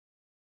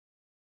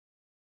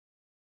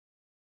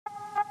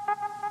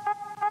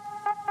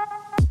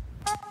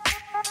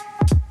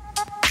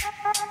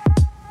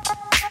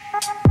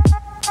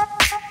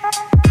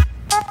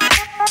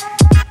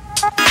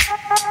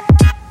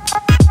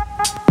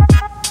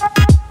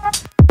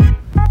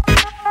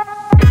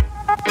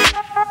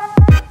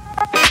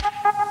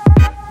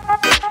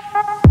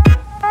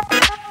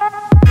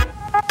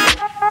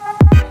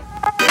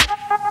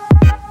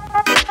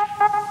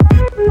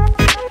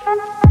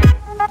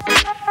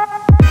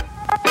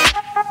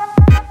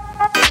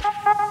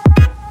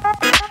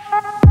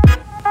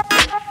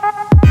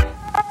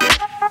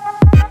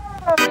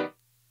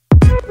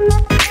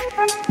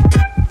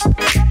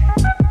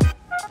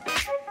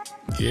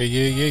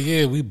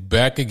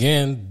back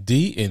again,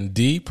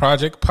 D&D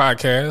Project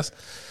Podcast.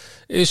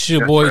 It's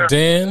your boy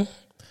Dan,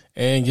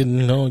 and you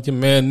know your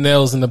man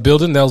Nels in the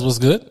building. Nels, what's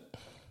good?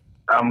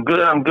 I'm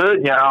good.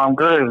 Yeah, I'm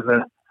good. It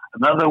was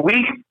another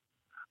week,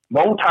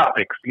 more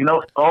topics. You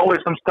know, always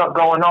some stuff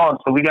going on,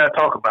 so we got to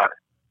talk about it.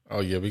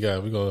 Oh yeah, we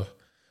got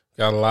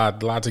a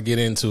lot to get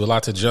into, a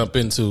lot to jump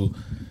into.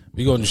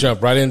 We gonna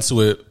jump right into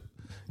it.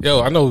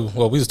 Yo, I know.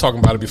 Well, we was talking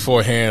about it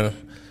beforehand.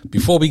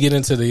 Before we get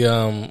into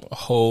the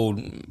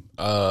whole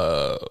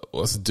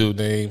what's the dude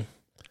name?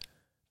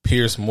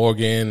 Piers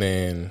Morgan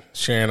and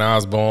Sharon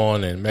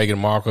Osbourne and Meghan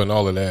Markle and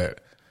all of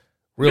that.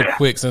 Real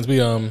quick, since we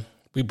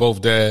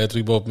both dads,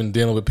 we both been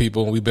dealing with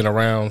people, and we've been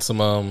around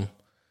some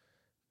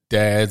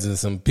dads and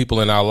some people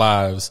in our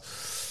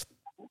lives.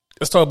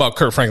 Let's talk about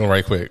Kirk Franklin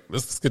right quick.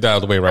 Let's get that out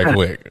of the way right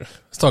quick.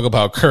 Let's talk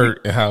about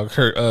Kurt and how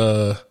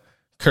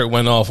Kurt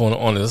went off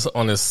on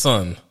his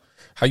son.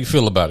 How you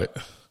feel about it?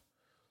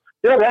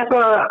 Yeah, that's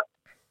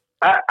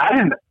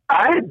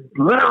I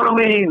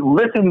literally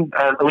listened.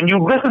 When you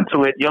listen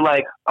to it, you're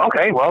like,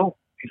 okay, well,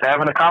 he's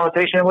having a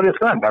conversation with his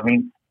son. I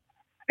mean,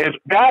 if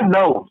God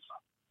knows,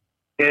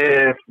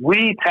 if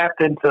we tapped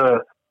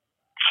into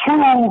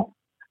true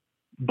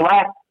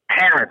black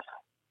parents'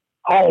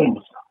 homes,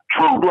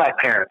 true black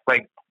parents,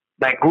 like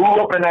that grew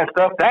up in that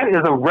stuff, that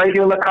is a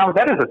regular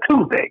conversation. That is a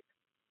Tuesday.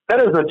 That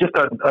is just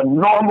a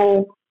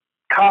normal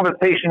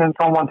conversation in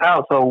someone's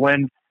house. So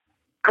when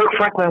Kirk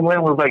Franklin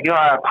was like, yo,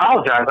 I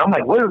apologize, I'm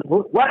like,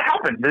 what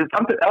happened? Did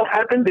something else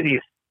happen? Did he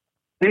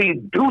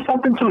do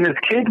something to his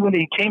kid when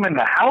he came in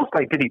the house?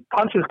 Like, did he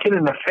punch his kid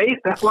in the face?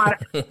 That's why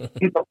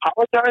he's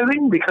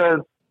apologizing?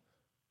 Because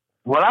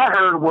what I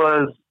heard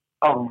was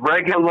a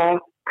regular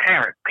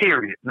parent,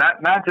 period. Not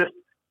an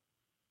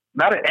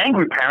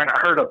angry parent.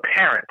 I heard a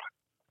parent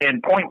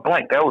in point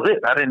blank. That was it.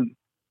 I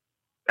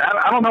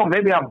don't know.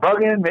 Maybe I'm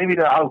bugging. Maybe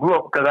I grew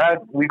up because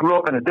we grew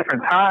up in a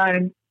different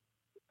time.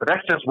 But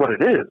that's just what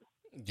it is.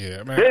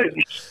 Yeah, man.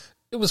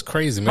 It was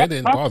crazy, man. It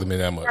didn't bother me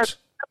that much.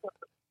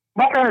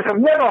 My parents have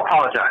never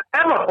apologized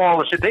ever for all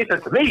the shit they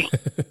said to me.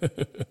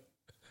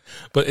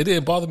 But it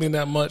didn't bother me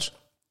that much.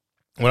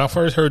 When I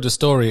first heard the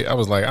story, I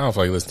was like, I don't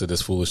feel like listening to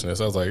this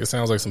foolishness. I was like, it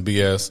sounds like some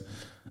BS.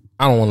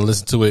 I don't want to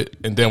listen to it.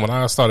 And then when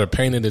I started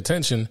paying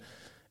attention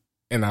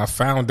and I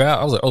found out,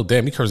 I was like, oh,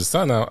 damn, he cursed his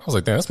son out. I was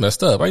like, damn, that's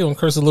messed up. Why you don't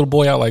curse a little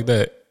boy out like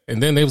that?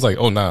 And then they was like,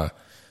 oh, nah,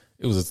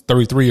 it was a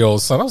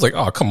 33-year-old son. I was like,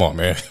 oh, come on,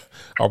 man.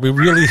 Are we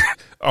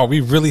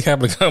really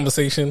having a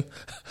conversation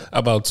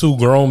about two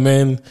grown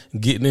men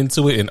getting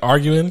into it and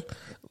arguing?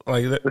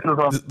 Like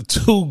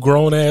two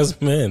grown ass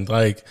men.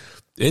 Like,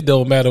 it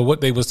don't matter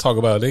what they was talking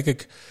about. They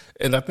could,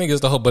 and I think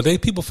it's the whole, but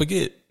people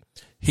forget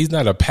he's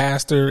not a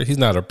pastor, he's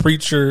not a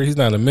preacher, he's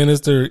not a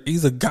minister,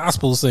 he's a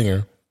gospel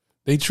singer.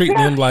 They treat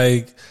him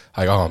like,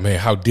 oh man,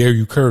 how dare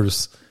you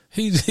curse?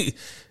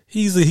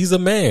 He's a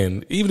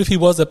man. Even if he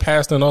was a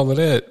pastor and all of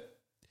that,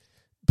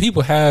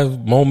 people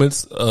have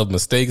moments of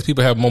mistakes.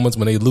 People have moments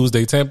when they lose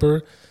their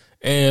temper.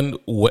 And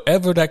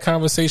whatever that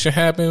conversation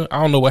happened,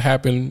 I don't know what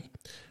happened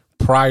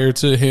prior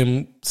to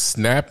him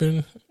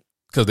snapping,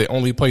 because they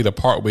only played a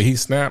part where he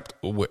snapped.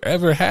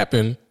 Whatever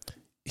happened,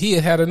 he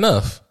had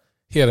enough.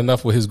 He had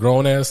enough with his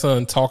grown-ass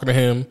son talking to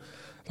him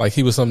like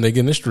he was some nigga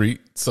in the street.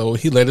 So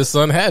he let his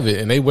son have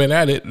it, and they went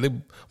at it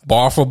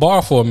bar for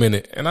bar for a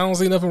minute. And I don't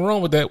see nothing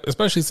wrong with that,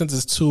 especially since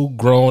it's two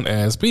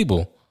grown-ass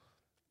people.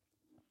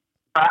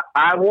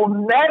 I will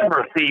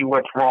never see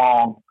what's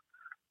wrong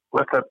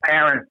with a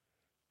parent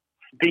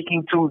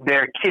speaking to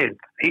their kids.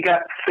 He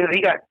got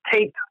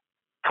taped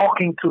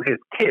talking to his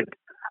kids.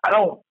 I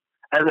don't,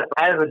 as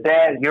a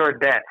dad, you're a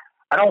dad.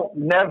 I don't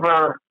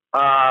never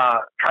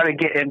try to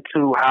get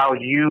into how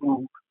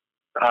you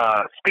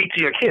speak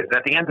to your kids.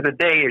 At the end of the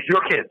day, it's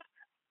your kids.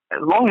 As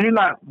long as you're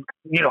not,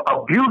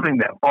 abusing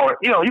them, or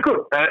you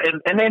could,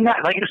 and they're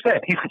not, like you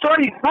said, he's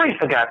 33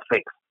 for God's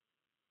sake.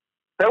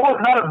 That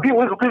was not abuse.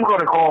 What people going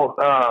to call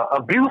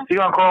abuse? You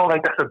going to call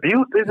like that's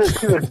abuse?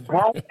 He's a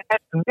grown ass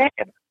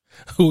man.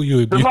 Who are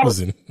you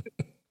abusing?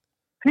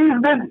 He's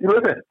 21?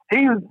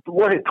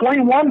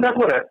 That's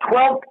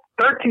 12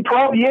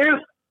 years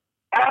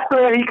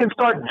after he can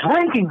start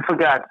drinking, for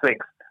God's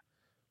sakes.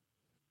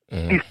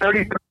 He's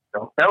 33.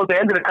 That was the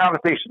end of the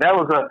conversation. That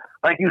was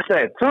like you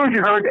said, as soon as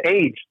you heard the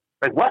age,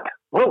 like what?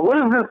 What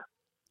is this?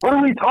 What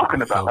are we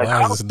talking about? Like,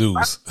 why is this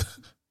news?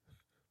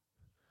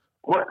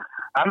 What?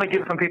 I'm going to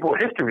give some people a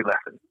history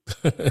lesson.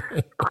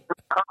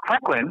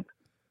 Franklin,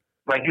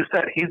 like you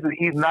said, he's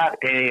not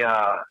a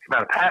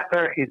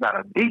pastor. He's not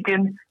a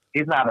deacon.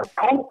 He's not a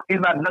pope.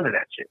 He's not none of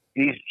that shit.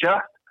 He's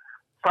just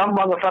some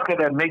motherfucker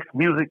that makes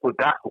music with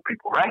gospel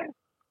people, right?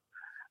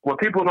 What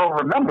people don't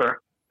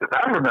remember, because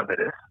I remember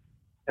this,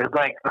 is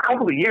like a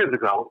couple of years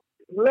ago,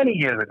 many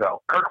years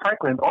ago, Kirk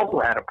Franklin also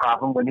had a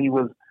problem when he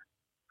was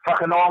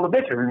fucking all the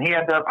bitches, and he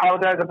had to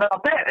apologize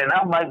about that. And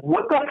I'm like,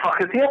 what the fuck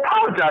is he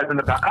apologizing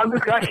about? I'm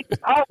this guy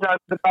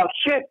apologizing about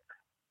shit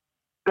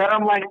that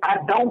I'm like, I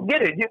don't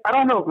get it. I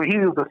don't know. He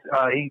was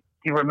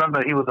he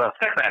remember he was a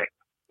sex addict.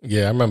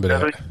 Yeah, I remember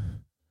that.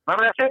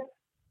 Remember that shit?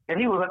 And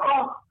he was like,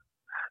 oh,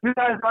 you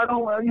guys, I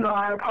don't,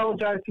 I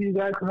apologize to you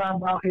guys because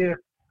I'm out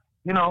here,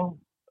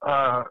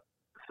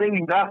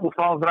 singing gospel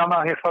songs, but I'm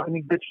out here fucking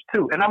these bitches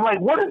too. And I'm like,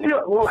 what is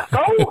your, who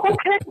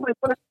cares?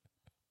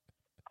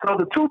 So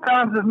the 2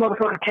 times this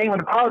motherfucker came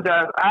and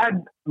apologized,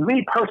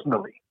 me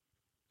personally,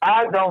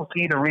 I don't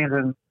see the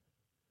reason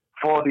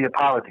for the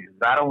apologies.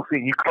 I don't see,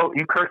 you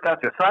cursed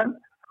out your son,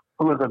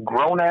 who is a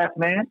grown-ass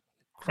man.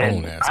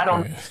 And I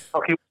don't know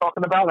what he was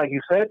talking about, like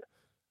you said,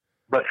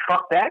 but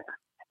fuck that.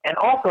 And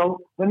also,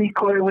 he's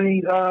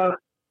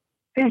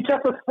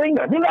just a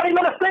singer. He's not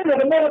even a singer.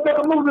 The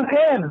motherfucker moves his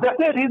hands. That's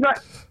it.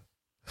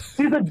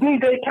 He's a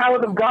DJ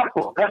Khaled of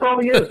gospel. That's all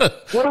he is.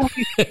 What is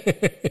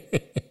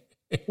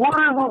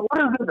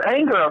this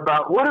anger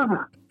about?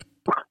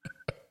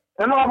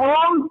 Am I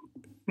wrong?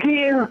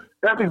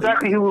 That's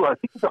exactly who he was.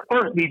 He's the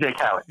first DJ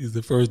Khaled. He's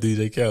the first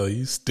DJ Khaled.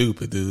 You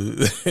stupid, dude.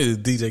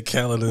 DJ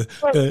Khaled.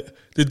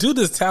 The dude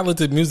is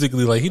talented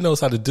musically. Like, he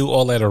knows how to do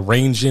all that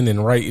arranging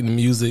and writing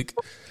music.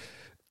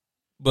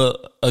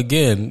 But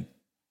again,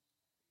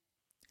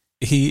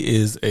 he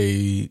is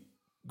a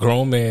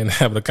grown man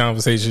having a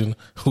conversation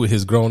with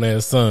his grown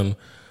ass son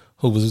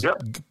who was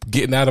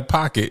getting out of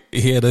pocket.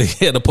 He had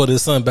to put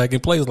his son back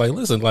in place. Like,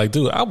 listen, like,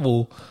 dude, I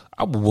will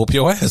whoop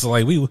your ass.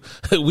 Like, we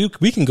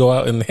can go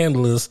out and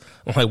handle this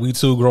like we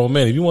 2 grown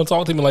men. If you want to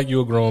talk to me like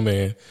you're a grown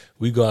man,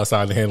 we go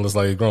outside and handle this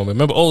like a grown man.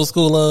 Remember old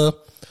school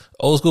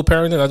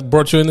parenting? I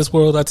brought you in this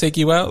world, I take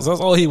you out. So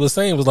that's all he was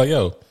saying was like,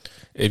 yo,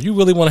 if you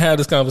really want to have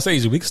this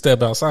conversation, we can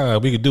step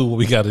outside. We can do what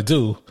we got to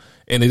do,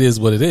 and it is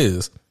what it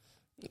is.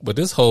 But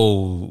this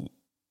whole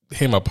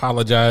him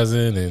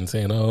apologizing and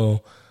saying,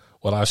 "Oh,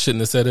 well, I shouldn't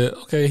have said it."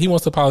 Okay, he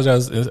wants to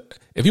apologize.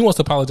 If he wants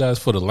to apologize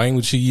for the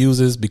language he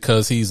uses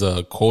because he's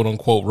a quote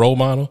unquote role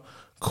model,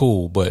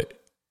 cool. But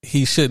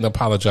he shouldn't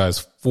apologize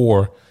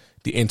for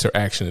the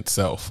interaction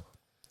itself,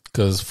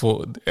 because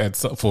for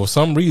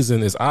some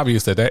reason, it's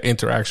obvious that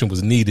interaction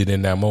was needed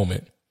in that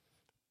moment.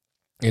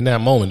 In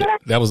that moment,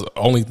 that was the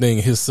only thing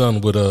his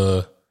son would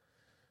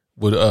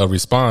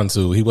respond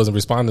to. He wasn't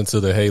responding to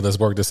the, hey, let's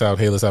work this out.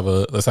 Hey, let's have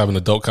an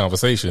adult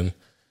conversation.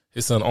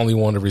 His son only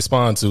wanted to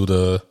respond to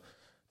the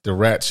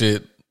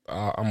ratchet,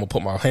 I'm gonna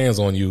put my hands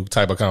on you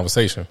type of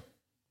conversation.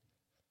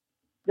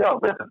 Yo,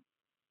 listen.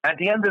 At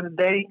the end of the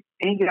day,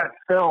 he got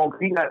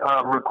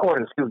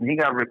recorded. He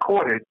got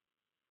recorded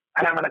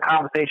having a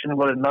conversation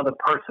with another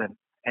person,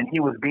 and he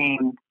was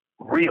being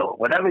real.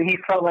 Whatever he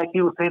felt like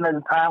he was saying at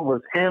the time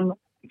was him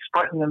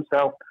expressing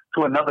himself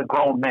to another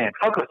grown man.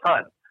 Fuck a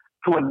son.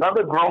 To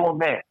another grown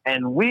man.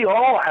 And we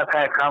all have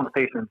had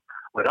conversations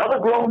with other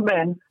grown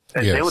men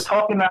that they were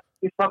talking out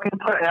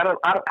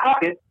of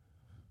pocket,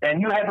 and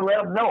you had to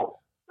let them know.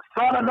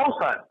 Son or no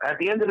son. At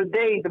the end of the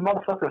day, the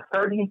motherfucker's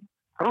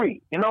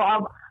 33. You know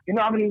how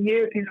many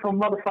years he's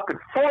from motherfucking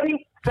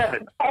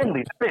 47?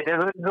 Only.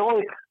 It's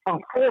only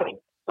from 40.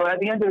 So at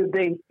the end of the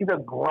day, he's a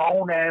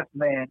grown-ass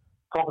man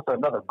talking to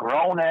another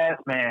grown-ass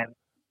man,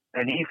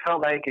 and he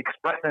felt like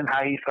expressing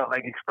how he felt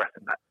like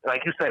expressing that.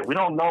 Like you said, we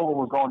don't know what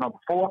was going on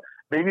before.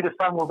 Maybe the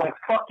son was like,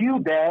 fuck you,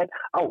 Dad.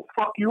 Oh,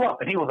 fuck you up.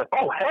 And he was like,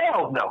 oh,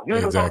 hell no. You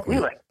ain't gonna talk to me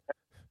like that.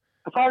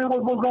 That's all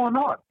what was going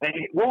on. And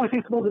what was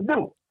he supposed to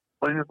do?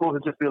 Was he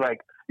supposed to just be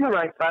like, you're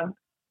right, son.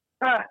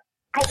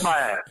 Put my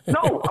ass.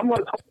 No, I'm going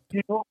to talk to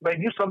you like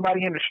you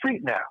somebody in the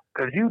street now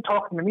because you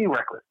talking to me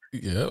reckless.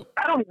 Yep.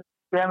 I don't even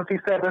understand if he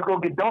said, let's go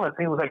get donuts.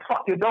 And he was like,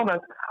 fuck your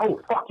donuts. Oh,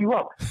 fuck you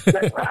up.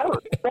 Don't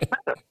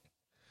matter.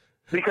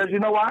 Because you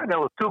know why? There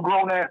was 2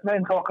 grown-ass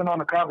men talking on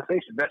the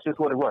conversation. That's just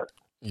what it was.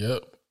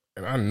 Yep.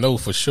 And I know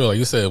for sure, like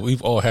you said,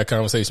 we've all had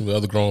conversations with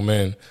other grown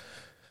men.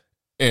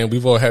 And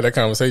we've all had that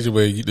conversation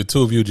where the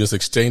 2 of you just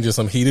exchanging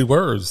some heated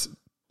words.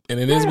 And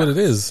it is what it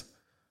is.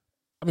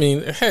 I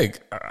mean,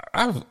 heck,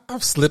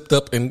 I've slipped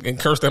up and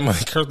cursed at my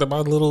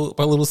little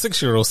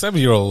 6-year-old,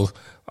 7-year-old.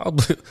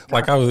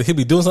 He'd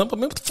be doing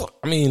something.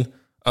 I mean,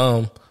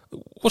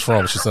 what's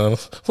wrong with you, son?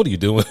 What are you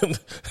doing?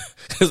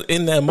 Because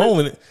in that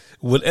moment,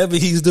 whatever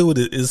he's doing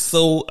is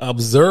so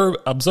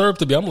observed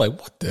to me. I'm like,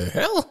 what the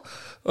hell?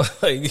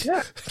 Like,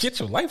 get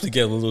your life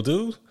together, little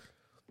dude.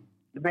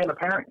 You're being a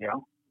parent,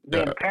 yo.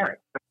 You're being a parent.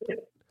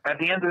 At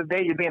the end of the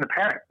day, you're being a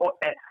parent.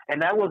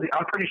 And that was,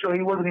 I'm pretty sure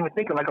he wasn't even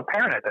thinking like a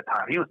parent at that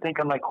time. He was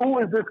thinking like, who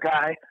is this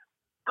guy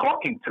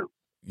talking to?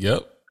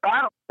 Yep.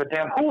 I don't give a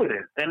damn who it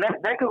is. And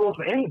that could go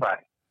for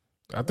anybody.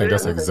 I think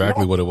that's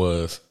exactly what it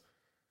was.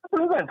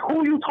 Who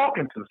are you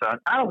talking to, son?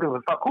 I don't give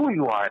a fuck who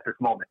you are at this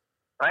moment.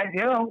 Right?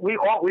 You know, we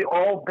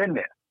all been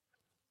there.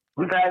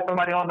 We've had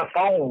somebody on the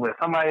phone with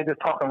somebody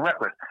just talking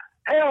reckless.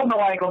 Hell no,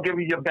 I ain't gonna give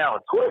you your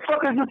balance. Who the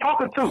fuck is you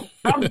talking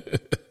to?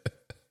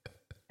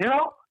 You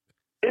know,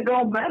 it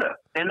don't matter.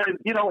 And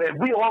you know, if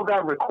we all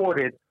got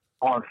recorded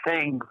on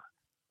things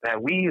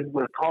that we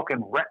were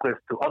talking reckless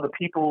to other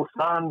people,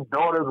 sons,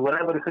 daughters,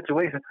 whatever the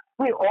situation,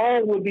 we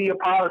all would be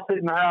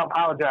sitting around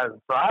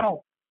apologizing. So I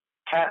don't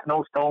cast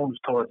no stones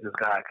towards this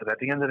guy because at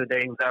the end of the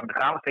day, he was having a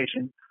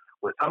conversation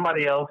with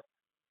somebody else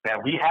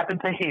that we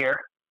happened to hear,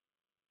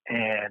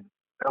 and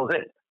that was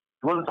it.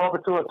 He wasn't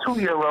talking to a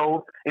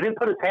 2-year-old. He didn't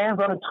put his hands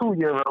on a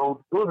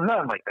 2-year-old. It was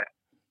nothing like that.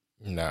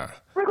 Nah.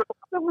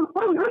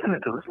 What are we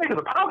listening to? This nigga's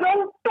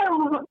apologizing?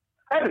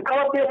 I had to call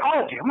up the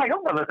apology. I'm like,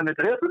 I'm not listening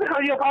to this. What the hell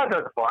are you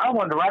apologizing for? I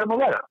wanted to write him a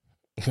letter.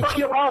 Fuck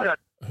you apologizing.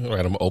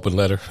 Write him an open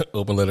letter,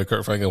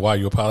 Kurt Franklin. Why are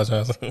you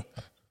apologizing?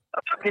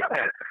 Yeah.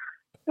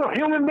 You're a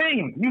human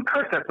being. You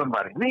cursed at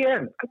somebody. The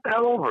end. Get the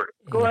hell over it.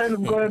 Go ahead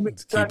and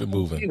keep it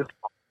moving.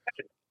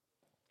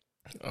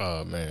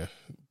 Oh man,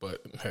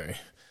 but hey,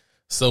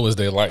 so is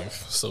their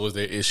life. So is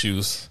their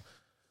issues.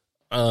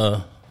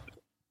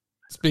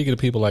 Speaking of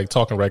people like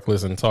talking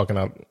reckless and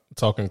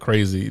talking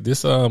crazy,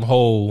 this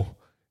whole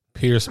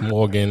Piers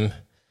Morgan,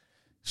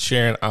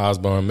 Sharon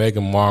Osbourne,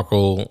 Meghan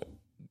Markle,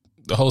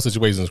 the whole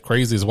situation is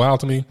crazy. It's wild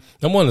to me.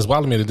 Number one, it's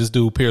wild to me that this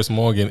dude Piers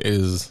Morgan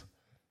is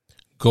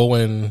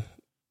going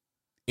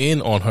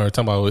in on her,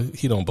 talking about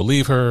he don't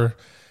believe her,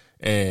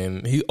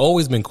 and he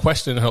always been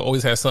questioning her,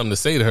 always has something to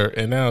say to her,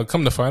 and now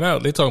come to find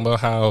out, they talking about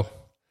how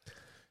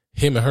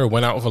him and her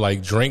went out for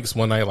like drinks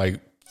one night,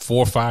 like 4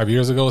 or 5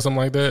 years ago, or something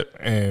like that,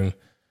 and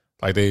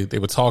like they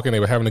were talking, they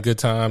were having a good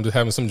time, just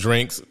having some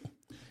drinks.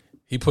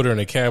 He put her in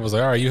a cab, was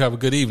like, all right, you have a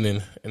good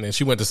evening, and then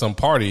she went to some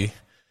party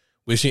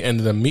where she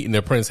ended up meeting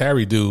the Prince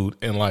Harry dude,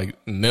 and like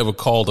never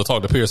called to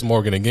talk to Piers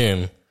Morgan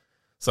again.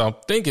 So I'm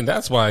thinking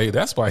that's why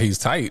he's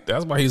tight.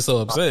 That's why he's so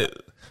upset.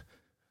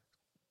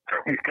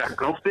 He got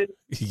ghosted?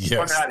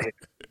 Yes.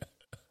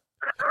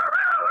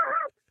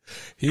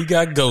 He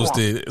got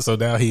ghosted, so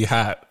now he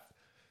hot.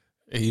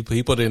 He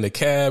put it in the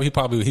cab. He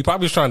probably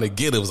was trying to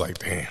get it. It was like,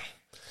 damn,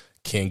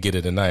 can't get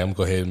it tonight. I'm gonna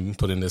go ahead and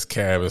put it in this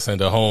cab and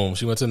send her home.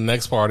 She went to the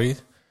next party,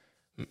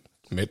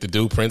 met the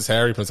dude, Prince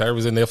Harry. Prince Harry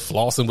was in there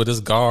flossing with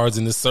his guards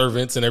and his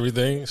servants and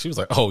everything. She was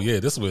like, oh yeah,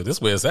 this where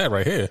it's at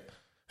right here.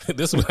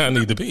 This is where I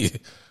need to be.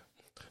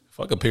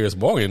 Fucking Piers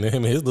Morgan and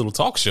him and his little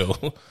talk show.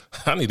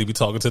 I need to be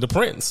talking to the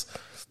prince.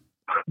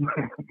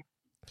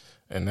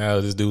 And now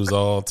this dude's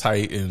all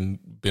tight and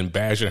been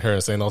bashing her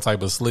and saying all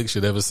type of slick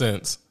shit ever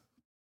since.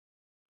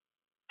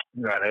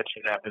 Yeah, that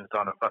shit happens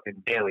on a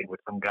fucking daily with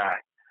some guy.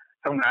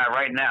 Some guy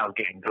right now is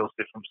getting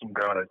ghosted from some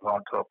girl that's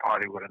going to a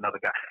party with another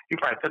guy. He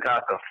probably took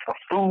out for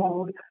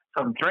food,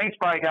 some drinks,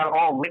 probably got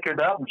all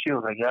liquored up, and she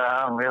was like,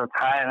 yeah, I'm real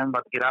tired. I'm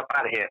about to get up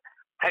out of here.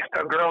 Text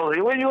her girl,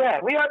 where you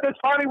at? We at this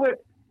party with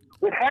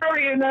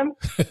Harry and them.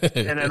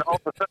 And then all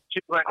of a sudden she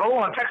was like,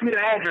 hold on, text me the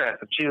address.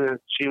 And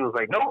she was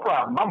like, no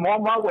problem, I'm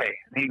on my way.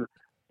 And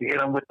he hit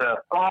him with the,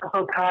 I'm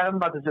so tired,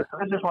 I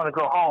just want to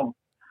go home.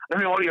 Let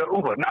me order your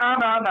Uber. Nah,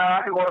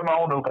 I can order my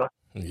own Uber.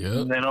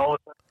 Yeah. And then all of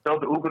a sudden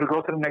told the Uber to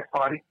go to the next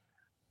party.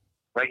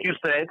 Like you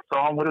said,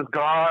 saw him with his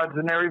guards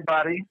and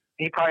everybody.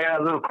 He probably had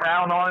a little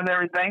crown on and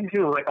everything. She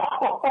was like,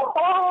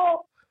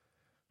 oh.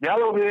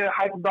 Y'all over here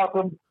hyped about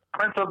some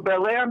Prince of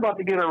Bel-Air. I'm about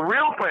to get a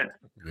real prince.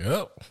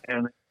 Yep.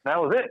 And that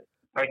was it.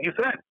 Like you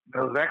said,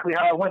 that's exactly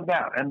how it went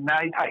down. And now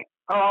he's tight.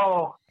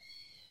 Oh.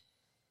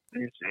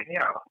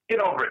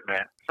 Get over it,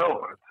 man. It's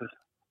over.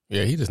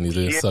 Yeah, he just needs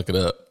to suck it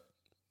up.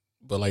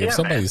 But like, if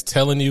somebody's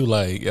telling you,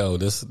 like, yo,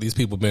 these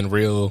people been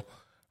real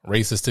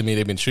racist to me,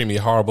 they've been treating me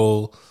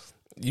horrible,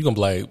 you gonna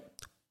be like,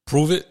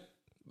 prove it.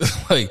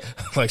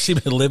 like she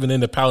been living in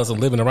the palace and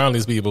living around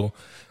these people,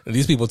 and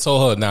these people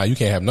told her, nah, you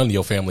can't have none of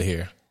your family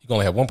here. You can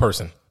only have one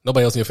person.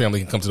 Nobody else in your family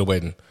can come to the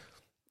wedding.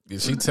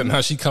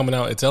 Now she coming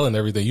out and telling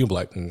everything. You be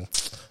like,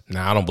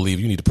 nah, I don't believe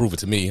you. Need to prove it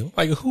to me.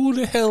 Like, who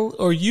the hell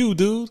are you,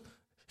 dude?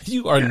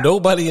 You are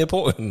nobody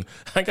important.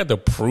 I got to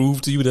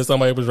prove to you that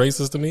somebody was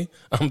racist to me.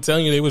 I'm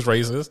telling you they was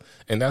racist,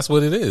 and that's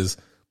what it is.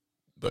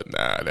 But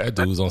nah, that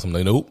dude's on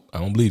something. Nope, I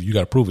don't believe you.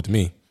 Got to prove it to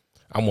me.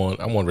 I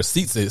want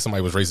receipts that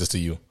somebody was racist to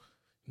you.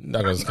 You're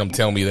not gonna come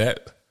tell me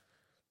that.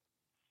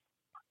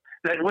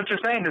 What you're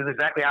saying is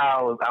exactly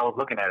how I was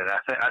looking at it.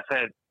 I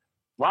said,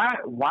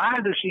 why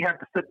does she have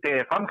to sit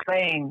there? If I'm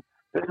saying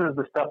this is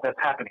the stuff that's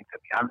happening to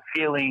me, I'm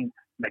feeling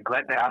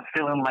neglected. I'm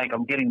feeling like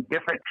I'm getting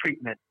different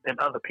treatment than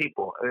other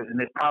people, and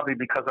it's probably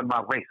because of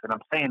my race. And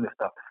I'm saying this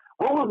stuff.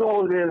 What was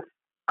all this?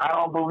 I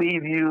don't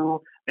believe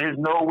you. There's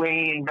no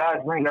way in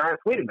God's green earth.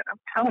 Wait a minute. I'm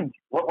telling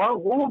you,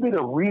 what would be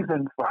the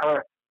reason for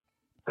her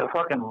to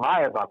fucking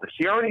lie about this?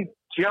 She already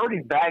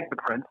bagged the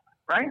prince,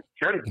 right?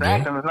 She already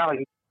bagged him. It's not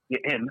like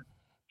you're in.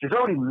 She's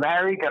already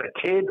married, got a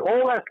kid.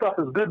 All that stuff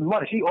is good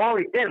money. She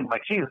already in.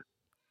 Like, she's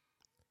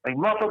like,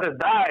 motherfuckers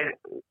died.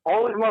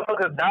 All these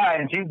motherfuckers died,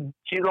 and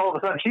she's all of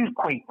a sudden she's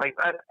queen. Like,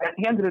 at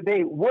the end of the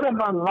day, what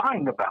am I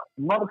lying about?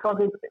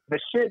 Motherfuckers, the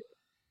shit.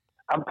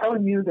 I'm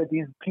telling you that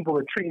these people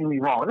are treating me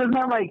wrong. It's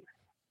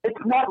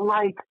not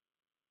like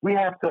we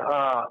have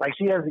to like,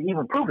 she has to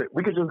even prove it.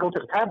 We could just go to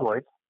the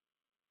tabloids,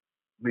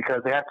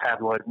 because they have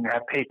tabloids and they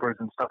have papers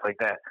and stuff like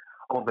that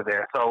over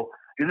there. So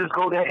you just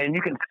go there and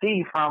you can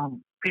see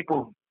from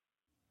people's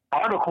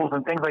articles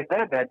and things like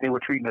that they were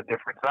treating it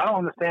different. So I don't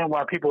understand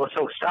why people are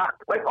so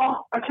shocked. Like,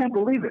 oh, I can't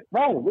believe it.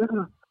 No, this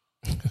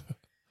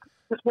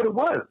is what it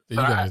was. You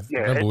guys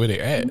remember where they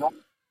at.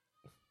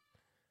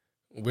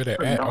 Where they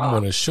at. I'm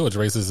on a sure it's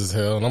racist as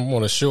hell, and I'm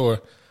on a sure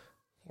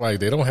like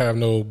they don't have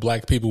no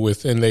black people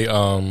within they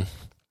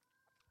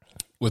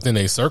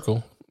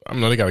circle. I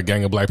know they got a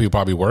gang of black people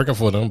probably working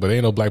for them, but there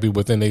ain't no black people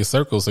within their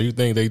circle. So you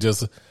think they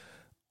just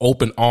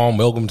open arm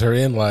welcomed her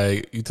in?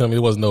 Like, you tell me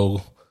there was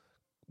no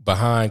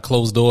behind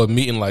closed door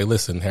meeting, like,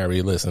 listen,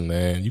 Harry, listen,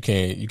 man, you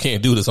can't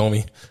do this,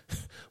 homie.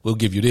 We'll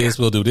give you this,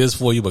 we'll do this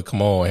for you, but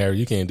come on, Harry,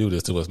 you can't do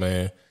this to us,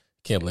 man.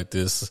 You can't let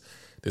this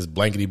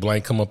blankety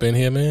blank come up in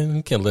here, man.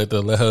 You can't let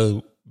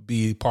her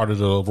be part of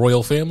the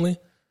royal family.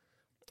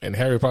 And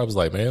Harry probably was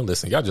like, man,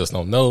 listen, y'all just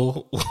don't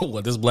know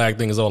what this black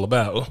thing is all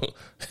about.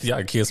 Y'all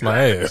can kiss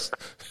my ass.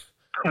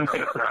 I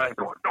ain't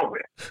going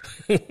nowhere.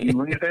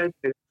 When he said,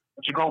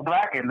 you go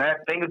black, and that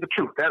thing is the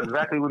truth. That's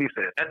exactly what he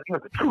said. That thing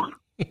is the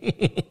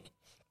truth.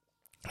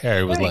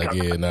 Harry was like,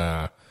 yeah,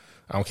 nah,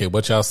 I don't care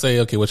what y'all say.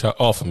 Okay, what y'all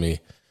offer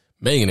me.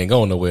 Meghan ain't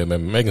going nowhere,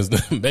 man.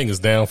 Meghan's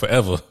down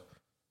forever.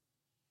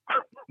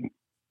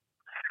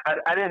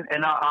 I didn't,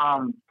 and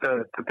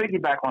to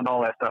piggyback on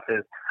all that stuff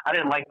is, I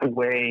didn't like the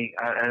way,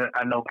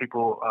 I know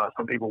people,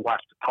 some people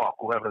watch the talk,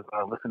 whoever's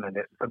listening to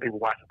this, some people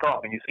watch the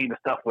talk, and you see the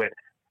stuff with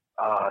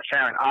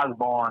Sharon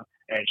Osbourne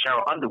and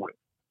Cheryl Underwood.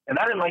 And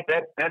I didn't like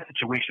that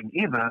situation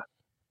either,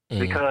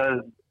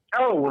 because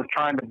Cheryl was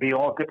trying to be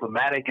all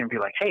diplomatic and be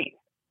like, hey,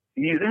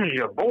 this is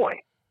your boy.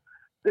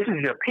 This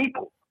is your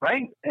people,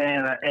 right?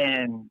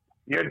 And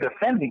you're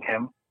defending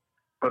him.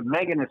 But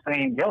Meghan is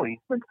saying, yo, he's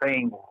been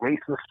saying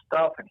racist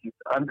stuff, and he's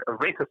a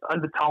racist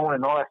undertone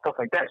and all that stuff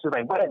like that. She's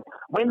like,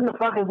 when the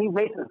fuck is he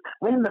racist?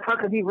 When the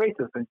fuck is he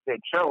racist? And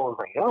Cheryl was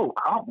like, yo,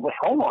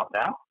 hold on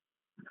now.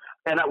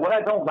 And what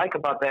I don't like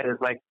about that is,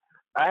 like,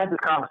 I had this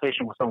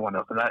conversation with someone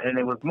else, and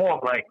it was more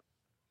of like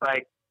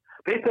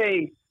they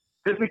say,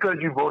 just because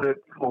you voted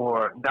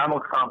for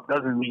Donald Trump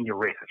doesn't mean you're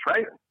racist,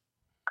 right?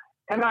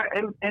 And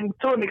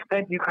to an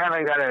extent, you kind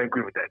of got to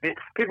agree with that.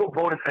 People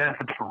voted for him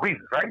for different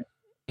reasons, right?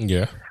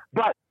 Yeah.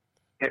 But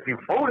if you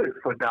voted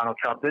for Donald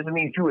Trump, doesn't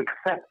mean you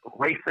accept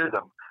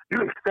racism. You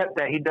accept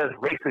that he does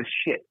racist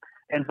shit.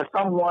 And for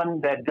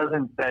someone that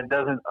doesn't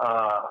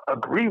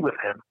agree with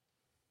him,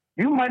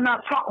 you might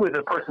not fuck with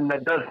a person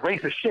that does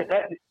racist shit.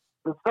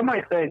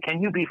 Somebody said,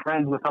 can you be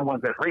friends with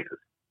someone that's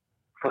racist?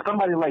 For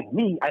somebody like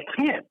me, I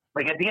can't.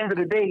 Like, at the end of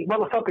the day,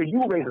 motherfucker, you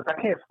racist. I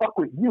can't fuck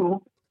with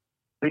you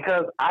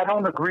because I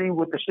don't agree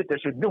with the shit that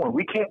you're doing.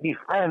 We can't be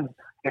friends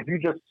if you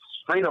just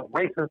straight up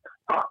racist.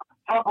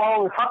 Fuck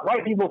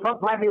white people,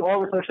 fuck black people,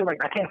 all this other shit.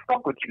 Like, I can't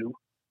fuck with you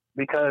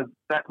because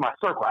that's my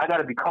circle. I got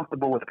to be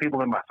comfortable with the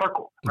people in my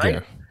circle, right?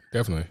 Yeah,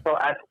 definitely. So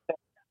I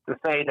to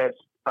say that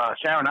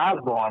Sharon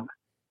Osbourne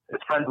is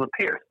friends with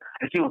Pierce,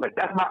 and she was like,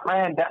 "That's my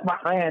friend,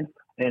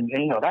 and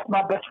you know, that's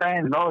my best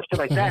friend," and all this shit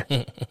like that.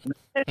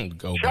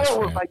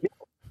 Cheryl was like,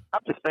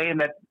 "I'm just saying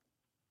that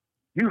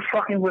you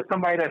fucking with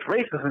somebody that's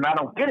racist, and I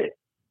don't get it."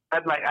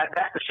 That's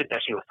the shit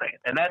that she was saying,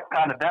 and that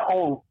kind of that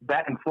whole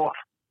back and forth.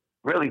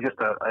 Really it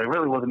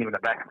really wasn't even a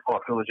back and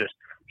forth. It was just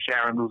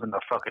Sharon losing her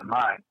fucking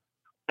mind.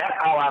 That's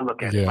how I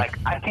look at it. Like,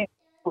 I can't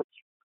switch.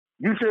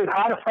 You should,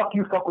 how the fuck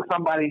you fuck with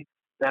somebody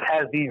that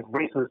has these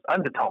racist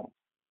undertones?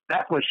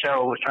 That's what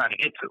Cheryl was trying to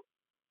get to.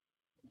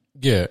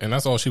 Yeah, and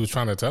that's all she was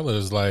trying to tell her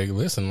is like,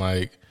 listen,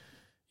 like,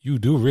 you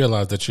do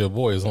realize that your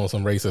boy is on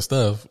some racist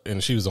stuff,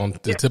 and she was on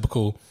the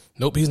typical,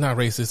 nope, he's not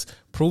racist.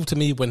 Prove to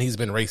me when he's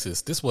been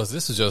racist. This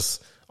is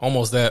just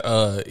almost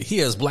that he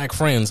has black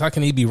friends. How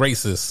can he be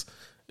racist?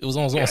 It was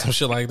on some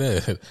shit like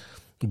that.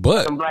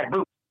 But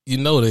you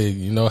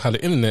know how the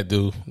internet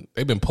do.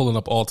 They've been pulling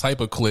up all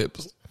type of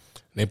clips.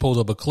 They pulled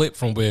up a clip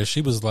from where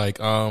she was like,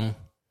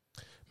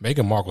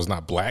 Meghan Markle's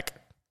not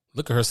black.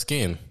 Look at her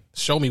skin.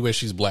 Show me where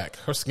she's black.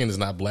 Her skin is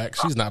not black.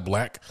 She's not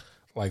black.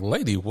 Like,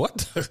 lady,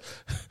 what?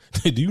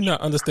 Do you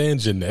not understand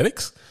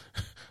genetics?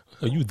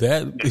 Are you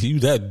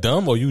that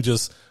dumb, or you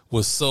just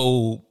was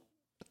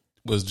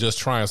just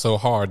trying so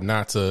hard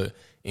not to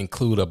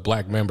include a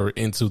black member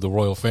into the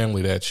royal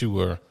family that you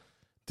were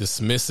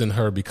dismissing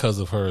her because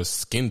of her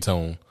skin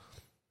tone?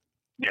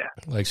 Yeah,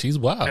 like, she's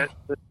wild.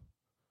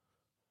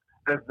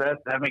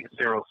 That makes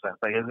zero sense.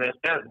 Like,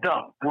 that's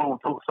dumb.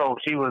 So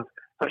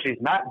she's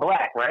not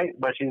black, right?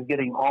 But she's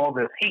getting all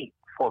this heat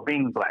for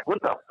being black. What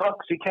the fuck?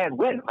 She can't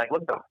win. Like,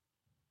 what the?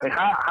 Like,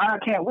 how I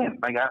can't win?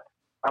 Like,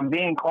 I'm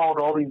being called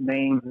all these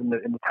names in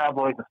the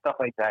tabloids and stuff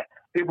like that.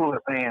 People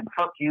are saying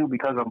fuck you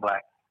because I'm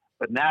black,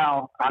 but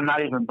now I'm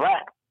not even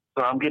black.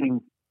 So I'm getting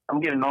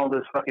all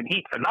this fucking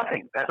heat for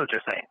nothing. That's what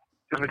you're saying.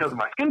 Just because of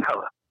my skin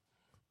color.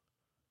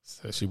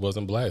 Said she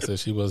wasn't black. Said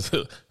she was,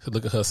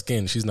 look at her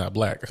skin. She's not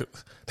black.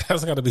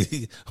 That's got to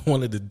be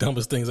one of the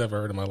dumbest things I've ever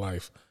heard in my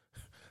life.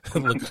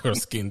 Look at her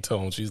skin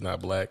tone. She's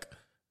not black.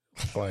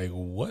 Like,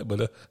 what?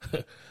 But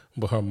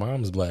her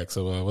mom's black.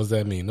 So what does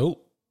that mean?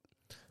 Nope.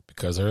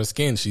 Because of her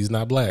skin, she's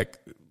not black.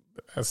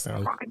 That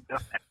sounds...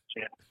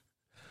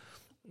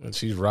 And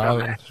she's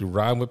riding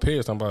with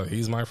Pierce. I'm about,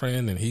 he's my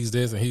friend, and he's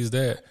this, and he's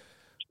that.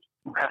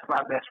 That's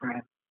my best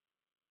friend.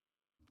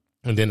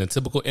 And then in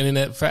typical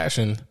internet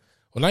fashion,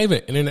 well, not even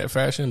internet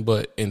fashion,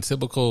 but in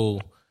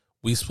typical,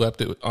 we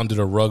swept it under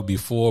the rug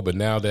before, but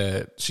now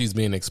that she's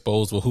being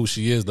exposed for who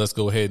she is, let's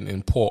go ahead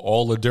and pour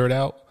all the dirt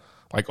out.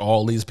 Like,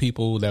 all these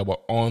people that were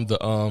on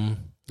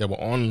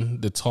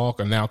the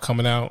talk are now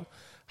coming out.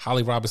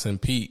 Holly Robinson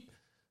Pete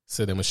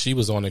said that when she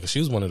was on it, because she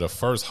was one of the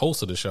first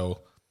hosts of the show,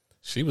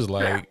 she was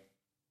like,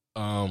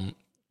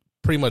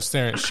 pretty much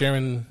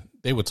sharing,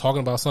 they were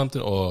talking about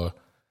something, or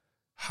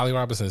Holly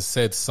Robinson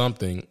said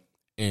something,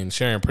 and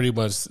Sharon pretty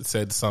much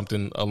said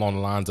something along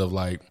the lines of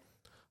like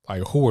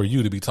who are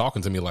you to be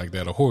talking to me like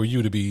that, or who are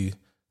you to be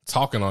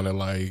talking on it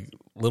like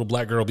little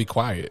black girl, be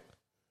quiet.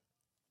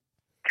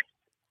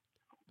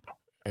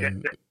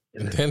 And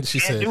then she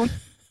said,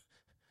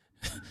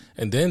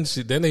 and then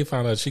they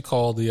found out she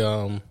called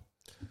the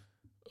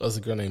what's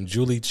a girl named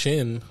Julie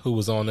Chen who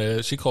was on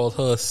there. She called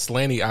her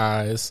slanty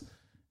eyes,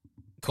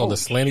 called her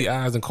slanty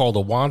eyes, and called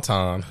her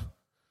wonton.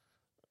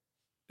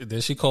 And then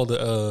she called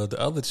the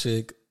other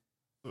chick,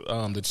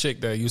 the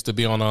chick that used to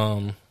be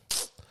on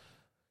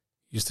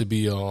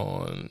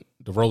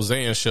the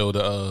Roseanne show,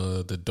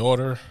 the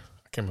daughter.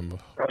 I can't remember.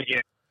 Oh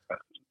yeah.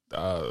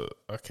 I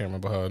can't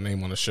remember her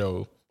name on the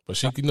show, but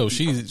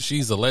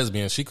she's a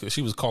lesbian.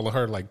 She was calling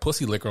her like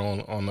pussy liquor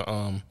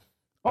on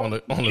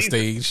the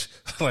stage.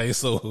 Like,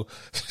 so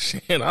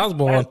Sharon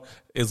Osbourne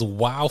is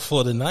wild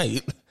for the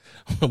night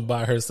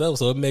by herself.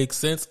 So it makes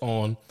sense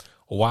on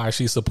why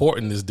she's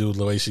supporting this dude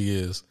the way she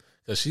is,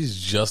 because she's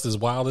just as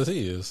wild as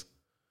he is.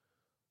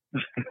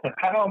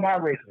 How am I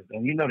racist?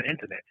 And you know the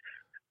internet.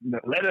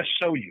 Let us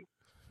show you.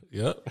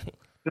 Yep. As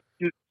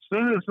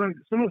soon as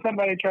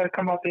somebody try to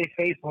come out their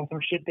face on some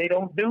shit they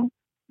don't do,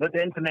 let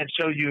the internet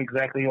show you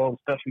exactly all the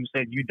stuff you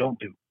said you don't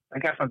do. I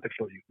got something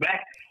for you.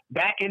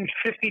 Back in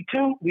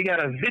 52, we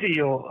got a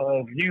video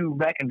of you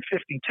back in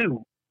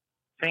 52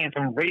 saying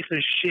some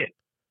racist shit.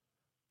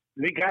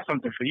 We got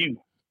something for you.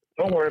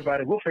 Don't worry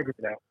about it. We'll figure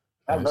it out.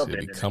 I love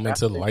that. Coming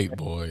to light,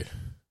 boy.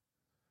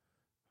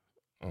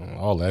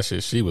 All that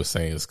shit she was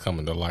saying is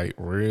coming to light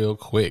real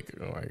quick.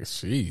 Like,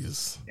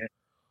 jeez. Yeah.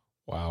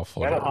 Wow.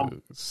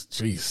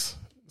 Jeez.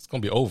 It's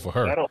going to be over for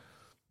her. That'll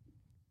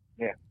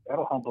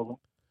humble them.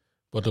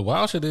 But the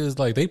wild shit is,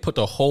 like, they put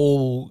the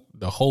whole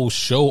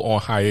show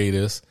on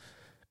hiatus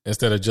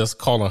instead of just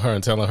calling her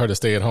and telling her to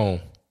stay at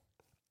home.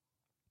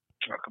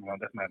 Oh, come on.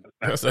 That's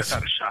not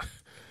a shot.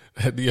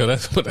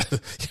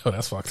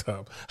 That's fucked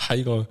up. How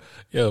you going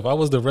to, if I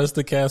was the rest of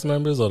the cast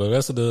members or the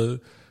rest of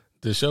the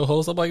show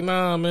host, I'm like,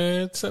 nah,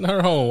 man, send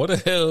her home. What the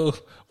hell?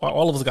 Why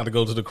all of us got to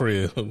go to the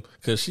crib?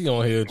 Because she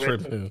on here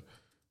tripping.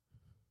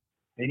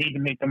 They need to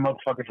make them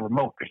motherfuckers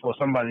remote before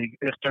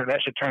that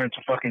should turn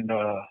into fucking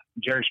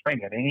Jerry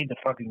Springer. They need to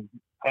fucking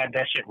have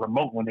that shit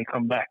remote when they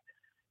come back.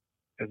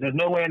 Because there's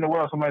no way in the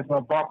world somebody's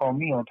going to bark on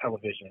me on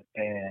television,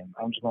 and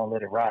I'm just going to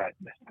let it ride.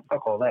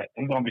 Fuck all that.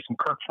 There's going to be some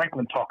Kirk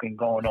Franklin talking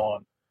going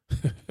on.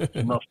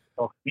 But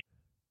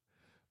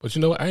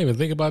you know what? I didn't even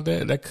think about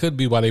that. That could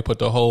be why they put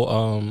the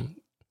whole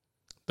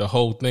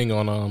thing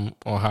on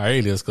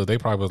hiatus, because they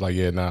probably was like,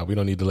 yeah, nah, we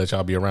don't need to let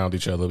y'all be around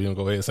each other. We don't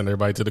go ahead and send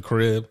everybody to the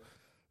crib.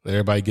 Let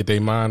everybody get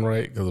their mind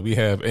right, because if we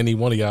have any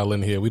one of y'all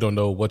in here, we don't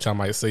know what y'all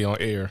might say on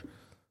air.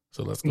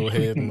 So let's go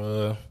ahead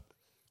and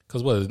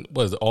because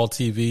what is it, all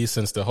TV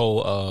since the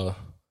whole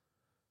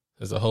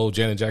there's a whole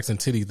Janet Jackson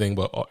titty thing,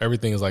 but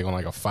everything is like on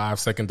like a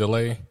 5-second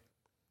delay.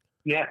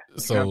 Yeah.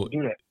 So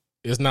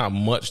it's not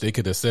much they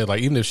could have said.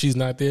 Like, even if she's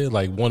not there,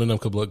 like one of them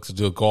could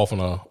go off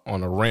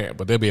on a rant,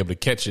 but they'll be able to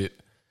catch it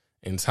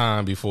in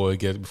time before it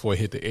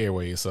hit the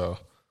airways. So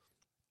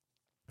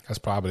that's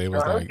probably, they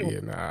was like,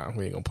 yeah, nah,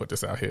 we ain't gonna put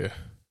this out here.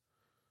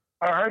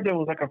 I heard there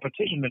was like a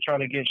petition to try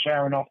to get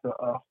Sharon off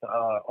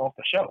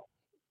the show.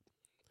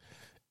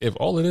 If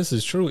all of this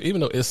is true, even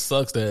though it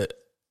sucks that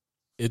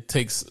it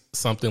takes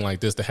something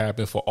like this to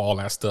happen for all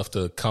that stuff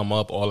to come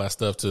up, all that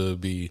stuff to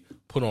be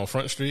put on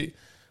Front Street.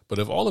 But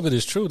if all of it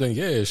is true, then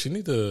yeah, she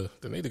need to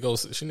go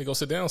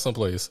sit down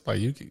someplace. Like,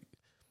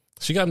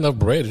 she got enough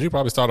bread. She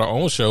probably start her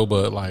own show,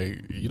 but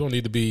like, you don't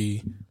need to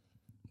be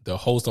the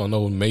host on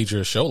no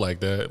major show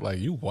like that. Like,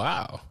 you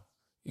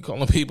you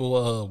calling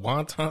people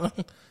wonton?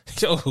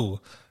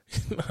 Yo.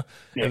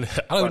 And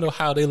I don't know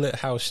how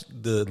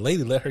the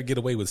lady let her get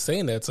away with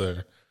saying that to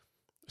her.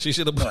 She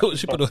should have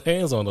put her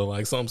hands on her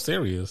like something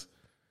serious.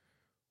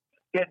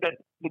 Yeah,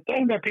 the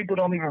thing that people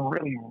don't even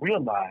really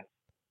realize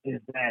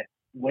is that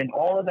when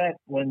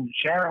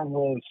Sharon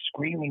was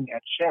screaming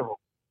at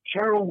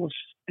Cheryl was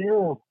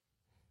still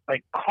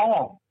like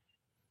calm.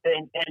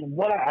 And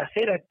what I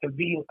say that to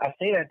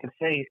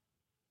say,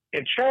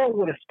 if Cheryl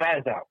would have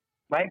spazzed out,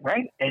 right,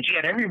 and she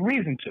had every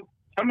reason to.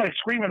 Somebody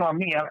screaming on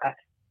me,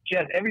 she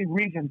has every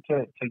reason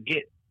to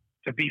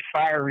be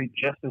fiery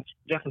just as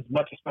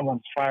much as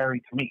someone's fiery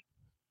to me.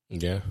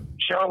 Yeah,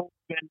 Cheryl would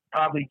have been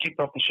probably kicked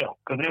off the show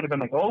because they would have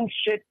been like, "Oh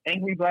shit,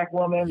 angry black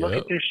woman, look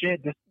at this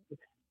shit."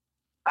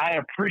 I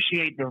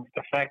appreciate the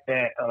fact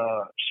that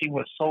she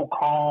was so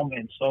calm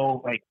and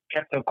so like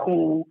kept her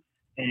cool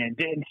and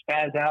didn't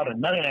spaz out or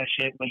none of that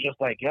shit. Was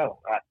just like, yo,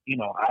 I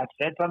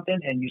said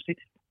something, and you see,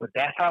 but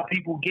that's how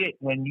people get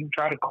when you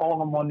try to call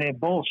them on their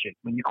bullshit.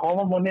 When you call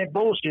them on their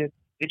bullshit,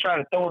 they try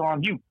to throw it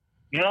on you.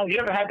 You know, you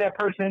ever had that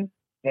person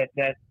that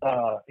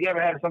you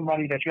ever had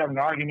somebody that you have an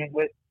argument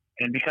with,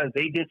 and because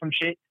they did some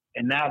shit,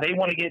 and now they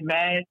want to get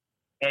mad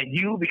at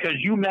you because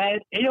you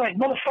mad, and you're like,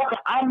 motherfucker,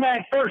 I'm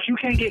mad first. You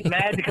can't get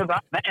mad because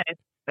I'm mad.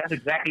 That's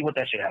exactly what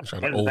that shit happens.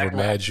 Trying to over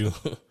mad you.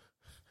 Yeah,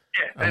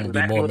 I'm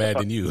gonna be more mad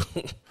than you.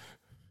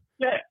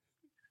 Yeah,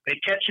 they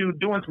catch you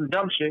doing some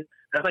dumb shit.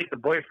 That's like the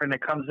boyfriend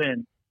that comes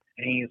in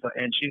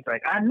And she's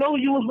like, I know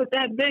you was with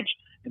that bitch.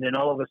 And then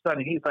all of a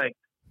sudden he's like,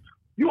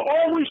 you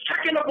always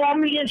checking up on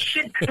me and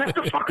shit. That's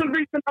the fucking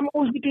reason I'm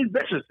always with these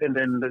bitches. And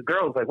then the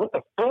girl's like, what the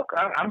fuck?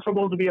 I'm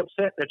supposed to be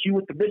upset that you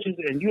with the bitches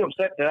and you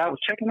upset that I was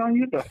checking on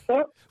you? The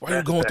fuck? Why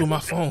you going through my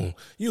phone?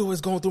 You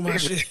always going through my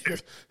shit.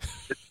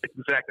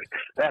 Exactly.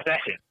 That's that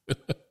shit.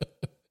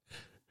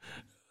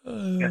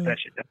 That's that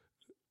shit.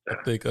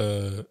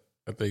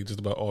 I think just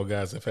about all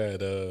guys have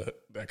had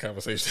that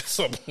conversation at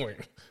some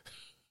point.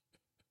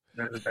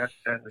 That's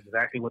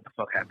exactly what the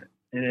fuck happened.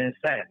 And it's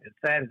sad. It's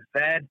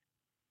sad.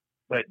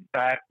 But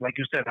like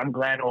you said, I'm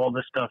glad all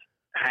this stuff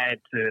had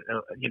to,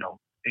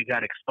 it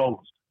got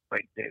exposed.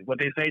 Like what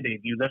they say,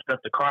 you lift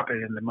up the carpet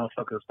and the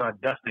motherfuckers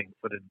start dusting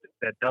for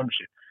that dumb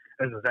shit.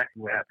 That's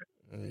exactly what happened.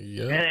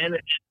 Yeah. And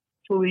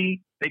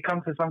actually, they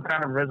come to some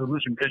kind of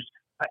resolution because,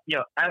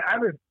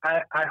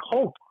 I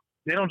hope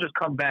they don't just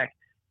come back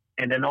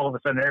and then all of a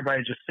sudden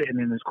everybody's just sitting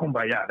in this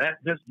kumbaya.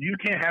 You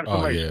can't have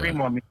somebody scream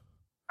on me.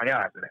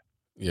 After that.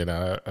 Yeah,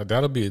 nah,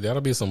 that'll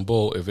be some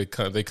bull if they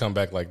come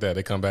back like that.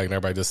 They come back and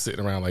everybody just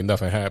sitting around like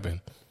nothing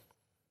happened.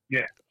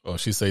 Yeah. Or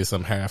she say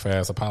some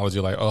half-ass apology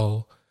like,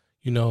 "Oh,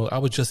 I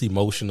was just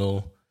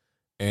emotional,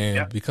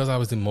 and because I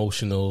was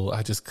emotional,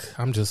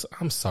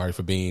 I'm sorry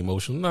for being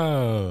emotional."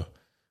 Nah,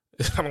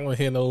 I don't want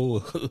to hear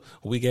no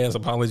weak ass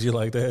apology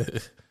like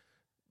that.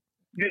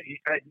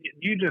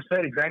 You just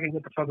said exactly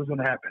what the fuck is going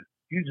to happen.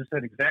 You just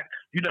said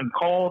you done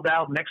called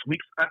out next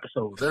week's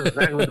episode. That's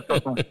exactly what the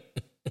fuck's going to happen.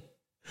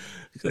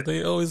 Because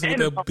they always with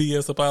that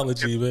BS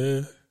apology,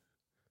 man.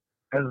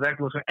 That's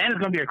exactly what's going to. And it's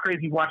going to be a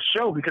crazy watch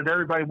show because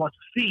everybody wants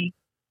to see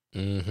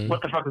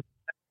what the fuck is.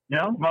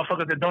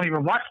 Motherfuckers that don't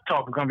even watch the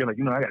talk are going to be like,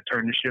 I got to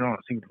turn this shit on and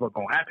see what the fuck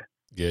going to happen.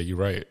 Yeah, you're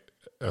right.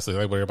 That's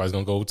exactly what everybody's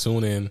going to go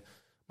tune in.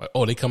 Like,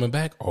 oh, they coming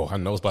back? Oh, I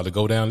know it's about to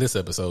go down this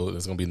episode.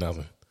 It's going to be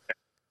nothing.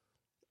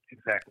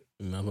 Exactly.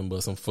 Nothing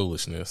but some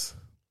foolishness.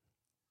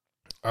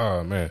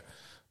 Oh, man.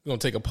 We're going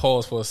to take a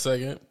pause for a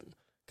second.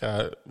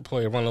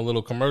 Run a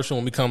little commercial.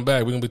 When we come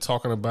back, we're going to be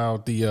talking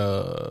about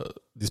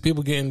these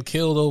people getting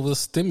killed over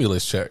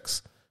stimulus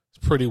checks.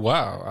 It's pretty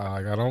wild.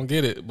 I don't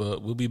get it,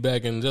 but we'll be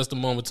back in just a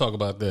moment to talk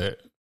about that.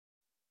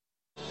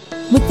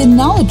 With the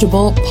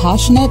knowledgeable,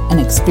 passionate,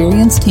 and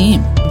experienced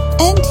team,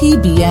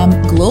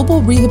 NTBM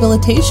Global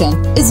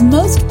Rehabilitation is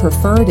most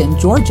preferred in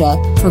Georgia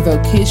for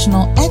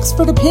vocational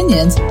expert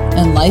opinions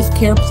and life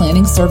care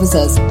planning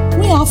services.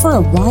 We offer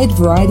a wide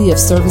variety of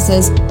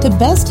services to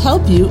best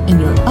help you in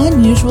your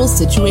unusual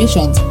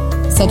situations,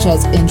 such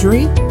as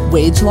injury,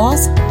 wage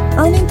loss,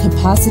 earning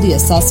capacity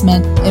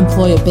assessment,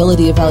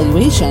 employability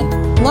evaluation,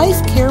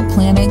 life care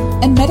planning,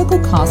 and medical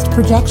cost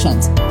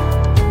projections.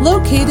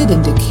 Located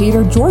in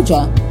Decatur,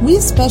 Georgia, we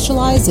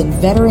specialize in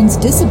veterans'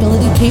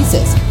 disability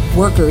cases,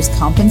 workers'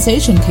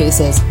 compensation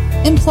cases,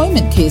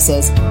 employment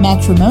cases,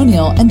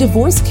 matrimonial and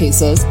divorce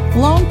cases,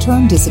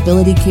 long-term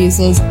disability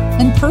cases,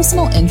 and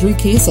personal injury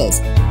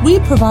cases. We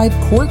provide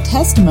court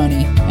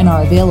testimony and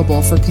are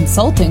available for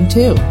consulting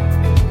too.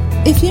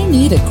 If you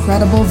need a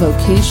credible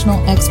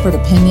vocational expert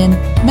opinion,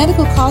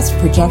 medical cost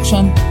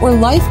projection, or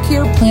life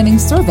care planning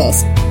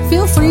service,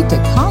 feel free to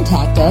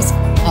contact us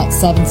at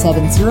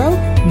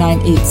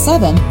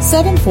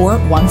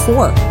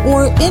 770-987-7414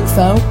 or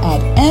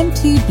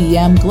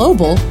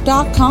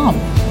info@mtbmglobal.com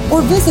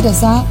or visit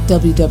us at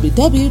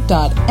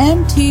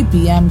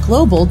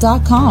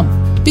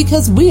www.mtbmglobal.com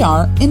because we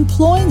are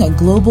employing a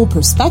global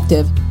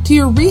perspective to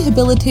your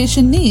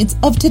rehabilitation needs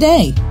of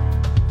today.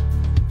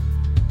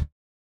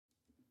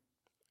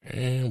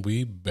 And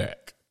we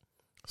back.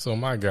 So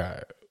my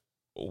guy,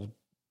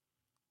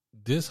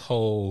 this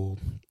whole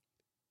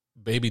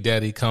baby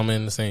daddy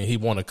coming saying he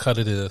want to cut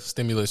it a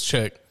stimulus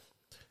check,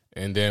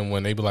 and then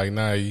when they be like,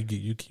 nah,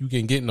 you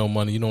can't get no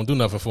money, you don't do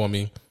nothing for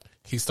me,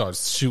 he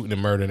starts shooting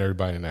and murdering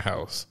everybody in the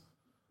house.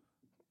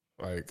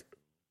 Like,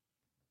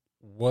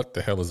 what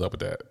the hell is up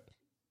with that?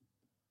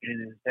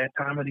 It is that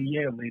time of the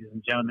year, ladies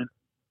and gentlemen.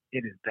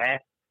 It is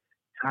that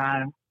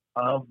time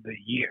of the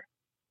year.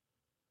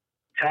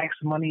 Tax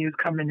money is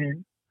coming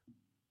in.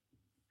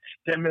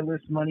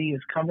 Stimulus money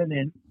is coming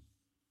in.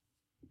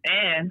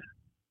 And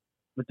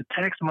with the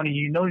tax money,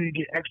 you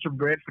get extra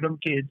bread for them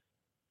kids.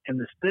 And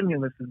the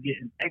stimulus is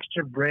getting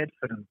extra bread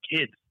for them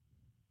kids.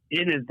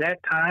 It is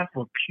that time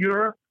for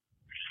pure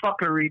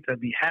fuckery to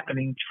be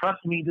happening.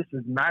 Trust me, this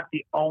is not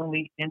the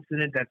only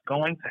incident that's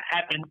going to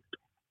happen.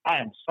 I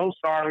am so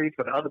sorry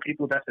for the other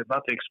people that's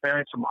about to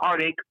experience some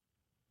heartache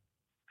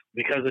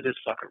because of this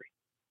fuckery.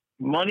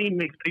 Money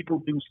makes people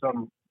do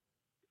some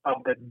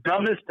of the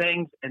dumbest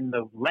things in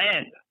the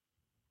land.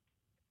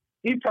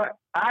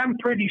 I'm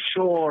pretty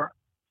sure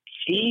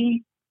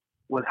he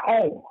was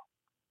home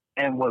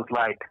and was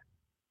like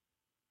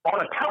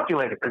on a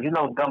calculator, because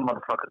dumb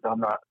motherfuckers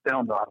don't know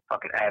how to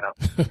fucking add up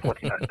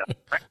 $1,400,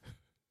 right?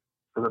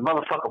 So the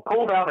motherfucker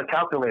pulled out a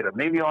calculator,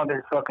 maybe on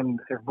his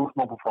Boost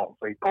mobile phone.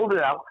 So he pulled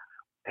it out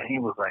and he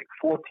was like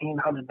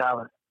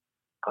 $1,400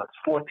 plus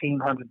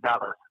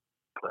 $1,400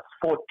 plus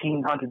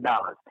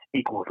 $1,400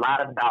 equals a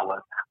lot of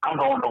dollars. I'm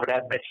going over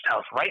that bitch's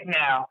house right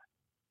now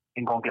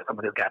and going to get some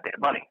of this goddamn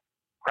money,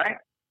 right?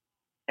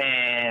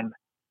 And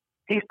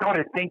he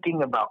started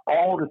thinking about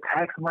all the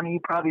tax money he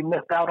probably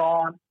missed out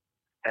on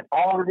and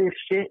all of this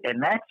shit.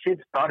 And that shit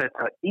started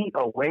to eat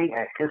away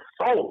at his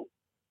soul.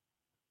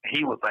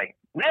 He was like,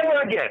 never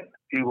again.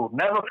 He will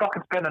never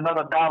fucking spend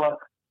another dollar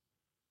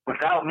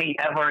without me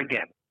ever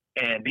again.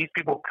 And these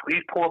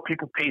poor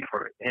people paid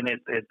for it. And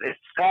it's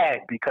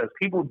sad because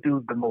people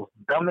do the most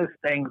dumbest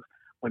things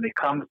when it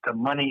comes to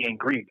money and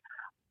greed.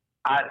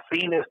 I've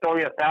seen this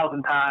story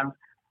 1,000 times.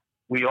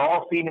 We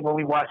all seen it when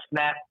we watch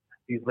Snap.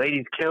 These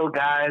ladies kill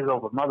guys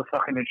over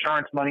motherfucking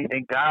insurance money.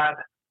 Thank God.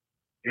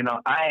 You know,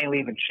 I ain't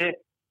leaving shit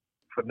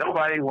for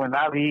nobody. When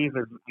I leave,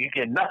 you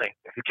get nothing.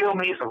 If you kill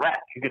me, it's a wrap.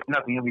 You get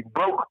nothing. You'll be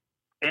broke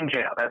in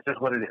jail. That's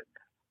just what it is.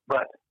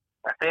 But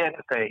I say it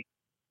to say,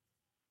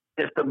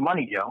 it's the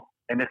money, yo.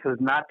 And this is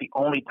not the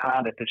only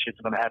time that this shit's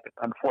going to happen,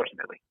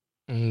 unfortunately.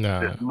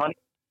 No. This money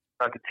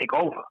start to take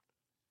over.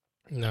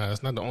 No,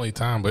 it's not the only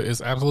time, but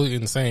it's absolutely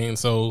insane.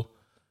 So,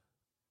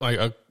 like,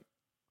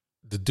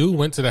 the dude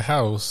went to the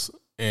house,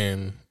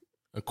 and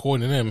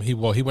according to them, he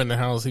went in the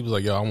house. He was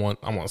like, "Yo, I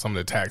want some of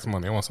the tax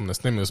money. I want some of the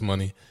stimulus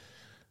money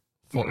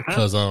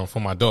for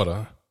my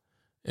daughter."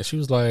 And she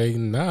was like,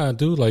 "Nah,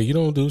 dude, like, you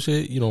don't do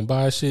shit. You don't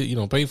buy shit. You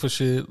don't pay for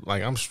shit.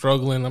 Like, I'm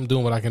struggling. I'm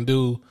doing what I can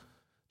do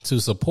to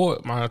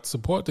support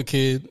the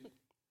kid,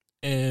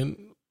 and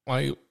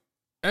like,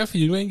 F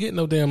you ain't getting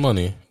no damn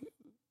money.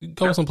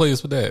 Go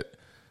someplace with that."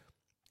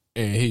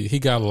 And he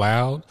got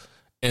loud,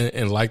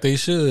 and like they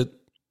should.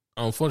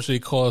 Unfortunately,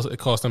 it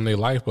cost them their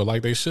life, but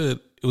like they should.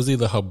 It was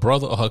either her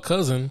brother or her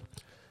cousin,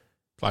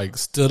 like,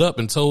 stood up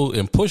and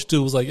pushed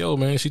dude, was like, "Yo,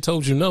 man, she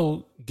told you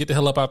no. Get the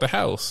hell up out the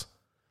house."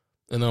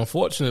 And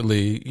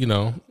unfortunately, you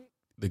know,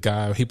 the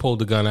guy, he pulled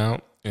the gun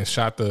out and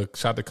shot the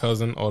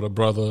cousin or the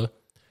brother,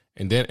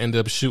 and then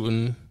ended up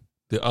shooting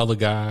the other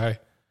guy,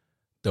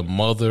 the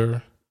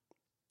mother,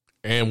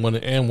 and one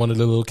of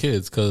the little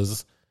kids,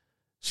 because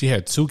she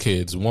had two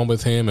kids, one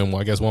with him and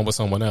I guess one with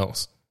someone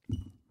else.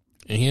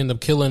 And he ended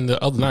up killing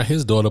the other, not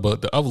his daughter,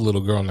 but the other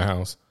little girl in the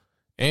house,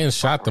 and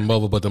shot the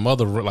mother, but the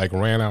mother like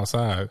ran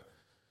outside.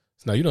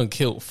 So now you done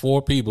killed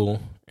 4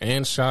 people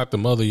and shot the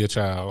mother of your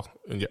child,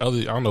 and your other,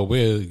 I don't know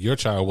where your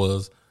child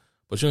was,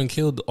 but you done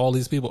killed all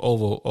these people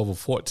over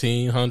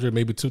 $1,400,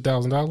 maybe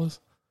 $2,000.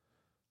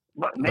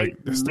 Like,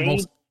 it's the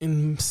most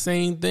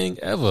insane thing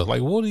ever.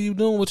 Like, what are you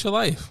doing with your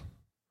life?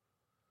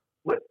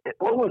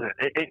 What was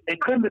it? It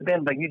couldn't have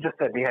been, like you just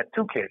said, they had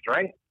 2 kids,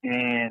 right?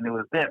 And it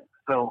was them.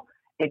 So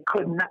it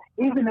could not,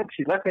 even if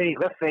she, let's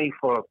say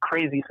for a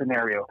crazy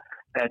scenario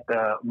that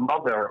the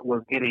mother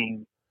was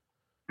getting,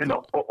 you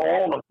know,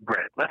 all of the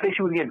bread. Let's say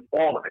she was getting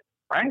all of it,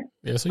 right?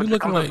 Yeah. So you're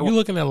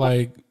looking at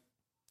like,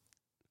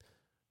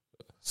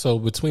 so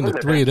between the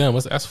 3 of them,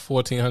 that's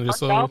 $1,400.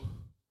 So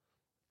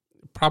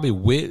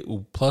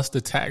probably plus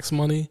the tax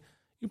money,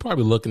 you're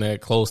probably looking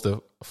at close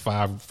to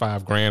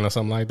 $5,000 or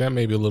something like that,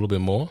 maybe a little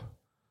bit more.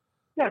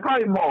 Yeah,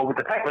 probably more with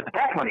the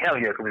tax money. Hell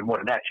yeah, it's gonna be more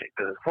than that shit,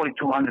 because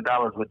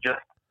 $4,200 with just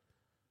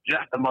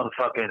the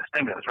motherfucking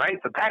stimulus, right?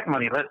 So tax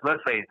money, let's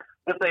just say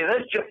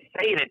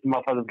that the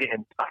motherfucker's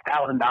getting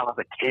 $1,000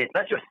 a kid.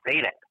 Let's just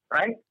say that,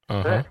 right?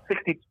 So that's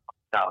 $60,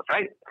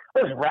 right?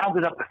 Let's round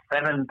it up to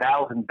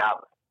 $7,000.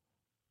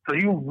 So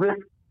you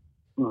risk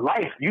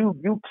life.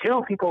 You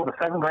kill people over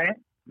 $7,000.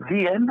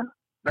 The end.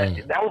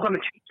 That was going to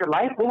change your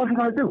life. What was he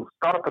going to do?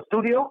 Start up a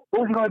studio?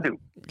 What was he going to do?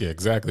 Yeah,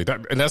 exactly.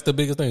 And that's the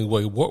biggest thing.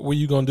 Wait, what were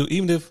you going to do?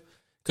 Even if,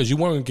 because you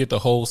weren't going to get the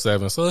whole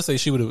 7. So let's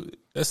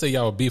say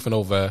y'all were beefing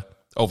over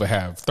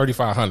half,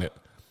 $3,500.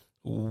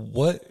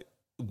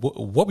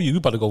 What were you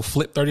about to go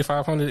flip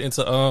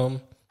 $3,500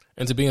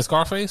 into being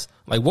Scarface?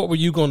 Like, what were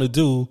you going to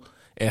do?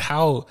 And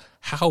how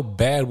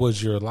bad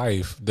was your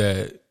life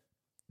that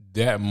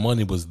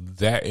money was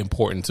that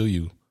important to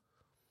you?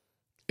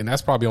 And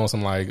that's probably on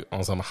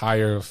some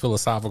higher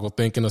philosophical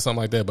thinking or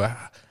something like that. But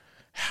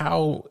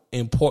how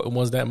important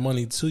was that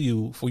money to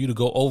you for you to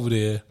go over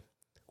there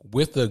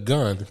with a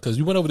gun? Because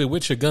you went over there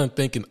with your gun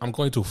thinking, I'm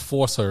going to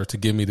force her to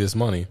give me this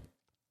money.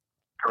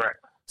 Correct.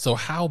 So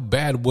how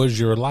bad was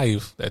your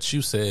life that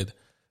you said,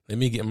 let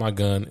me get my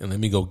gun and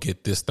let me go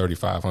get this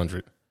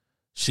 $3,500.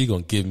 She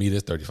gonna give me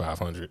this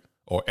 $3,500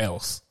 or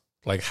else.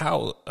 Like,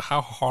 how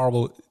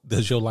horrible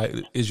is your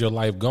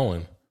life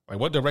going? Like,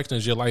 what direction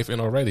is your life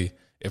in already?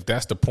 If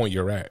that's the point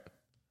you're at.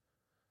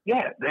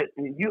 Yeah,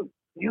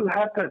 you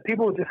have to.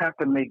 People just have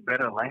to make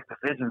better life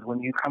decisions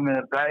when you come in.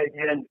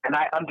 And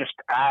I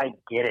understand. I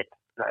get it.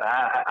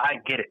 I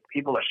get it.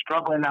 People are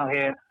struggling out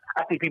here.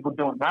 I see people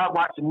doing. I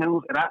watch the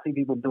news and I see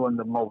people doing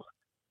the most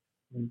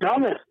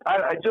dumbest.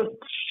 I just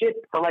shit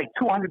for like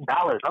 $200.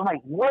 I'm like,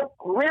 what?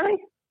 Really?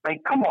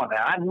 Like, come on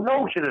now. I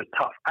know shit is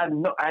tough. I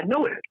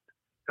know it is,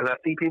 because I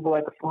see people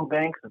at the food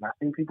banks and I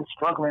see people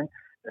struggling.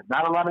 There's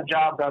not a lot of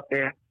jobs out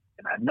there.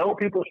 And I know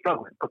people are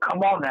struggling, but come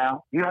on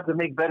now, you have to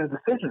make better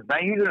decisions. Now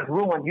you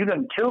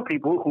didn't kill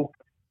people who,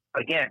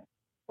 again,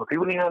 what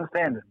people need to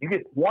understand is you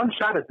get one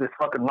shot at this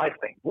fucking life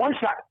thing. One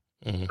shot.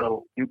 Mm-hmm.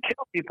 So you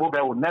kill people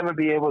that will never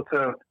be able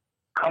to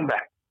come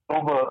back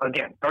over,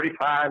 again,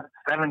 35,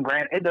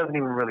 $7,000. It doesn't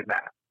even really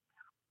matter.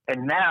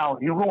 And now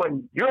you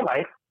ruin your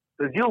life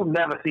because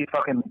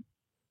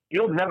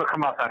you'll never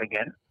come outside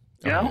again.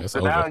 You know? It's so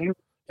over. now you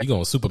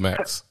going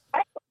Supermax.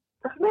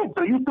 That's it.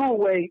 So you threw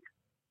away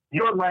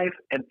your life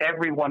and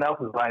everyone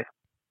else's life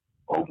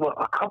over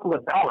a couple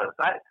of dollars.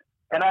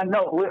 I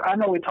know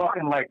we're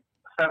talking like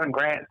 $7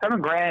 grand.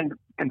 $7 grand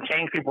can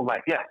change people's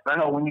life. Yes, I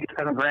know when you get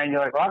 $7 grand,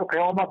 you're like, I can pay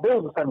all my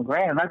bills with $7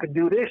 grand, and I could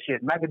do this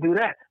shit, and I could do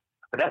that.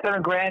 But that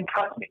 $7 grand,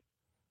 trust me,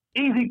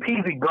 easy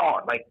peasy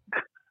gone. Like,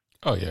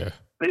 oh yeah,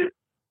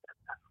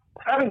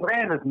 $7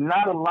 grand is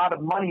not a lot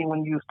of money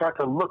when you start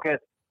to look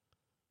at,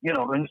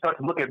 when you start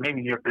to look at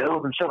maybe your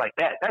bills and shit like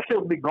that. That shit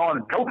will be gone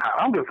in no time.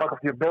 I don't give a fuck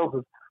if your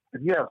bills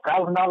if you have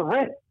 $1,000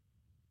 rent.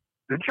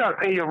 If you try to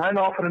pay your rent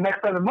off for the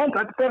next 7 months,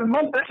 after 7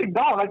 months, that shit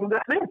gone. Like,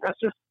 that's it. That's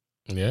just.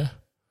 Yeah.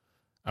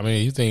 I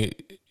mean, you think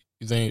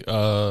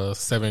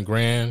 $7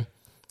 grand,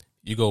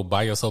 you go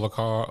buy yourself a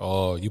car,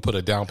 or you put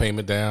a down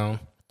payment down,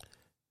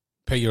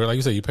 like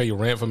you said, you pay your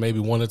rent for maybe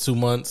 1 or 2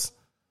 months.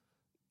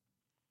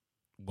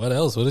 What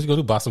else? What did you go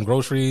do? Buy some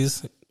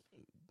groceries?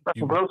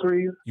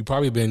 Groceries. You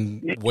probably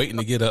been waiting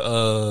to get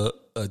a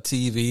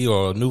TV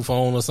or a new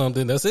phone or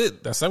something. That's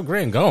it. That's $7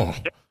 grand gone.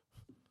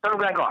 $7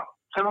 grand gone.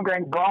 $7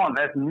 grand gone.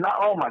 That's not.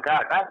 Oh my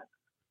God.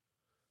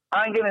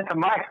 I ain't getting into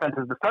my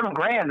expenses. The $7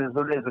 grand is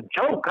a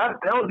joke.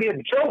 That would be a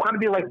joke. I'd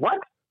be like, what?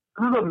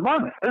 This is a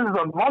month. This is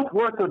a month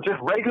worth of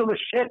just regular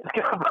shit.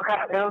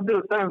 It'll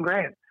do $7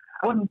 grand.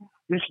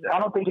 I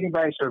don't think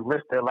anybody should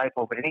risk their life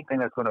over anything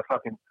that's going to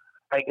fucking,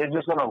 like, it's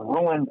just going to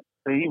ruin.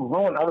 He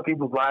ruined other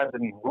people's lives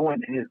and he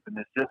ruined his, and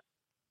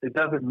it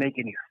doesn't make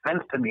any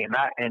sense to me.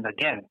 And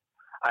again,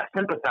 I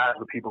sympathize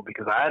with people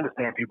because I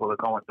understand people are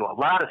going through a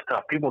lot of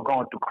stuff. People are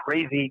going through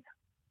crazy,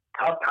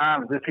 tough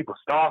times. There's people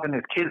starving.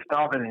 There's kids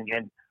starving,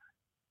 and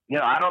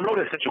I don't know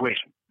this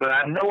situation, but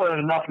I know it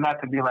enough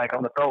not to be like,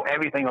 I'm going to throw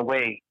everything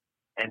away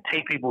and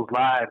take people's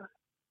lives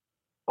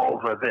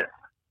over this.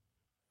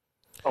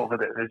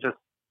 It's just,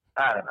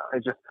 I don't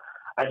know.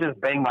 I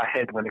just bang my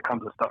head when it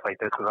comes to stuff like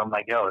this because I'm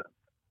like, yo,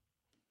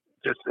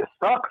 it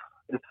sucks.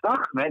 It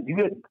sucks, man.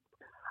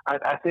 I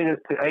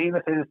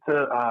even say this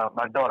to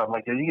my daughter. I'm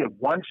like, yo, you get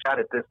one shot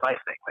at this life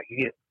thing. Like,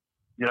 you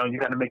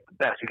got to make the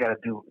best. You got to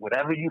do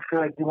whatever you feel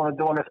like you want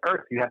to do on this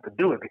earth. You have to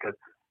do it because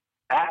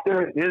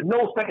after, there's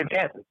no second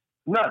chances.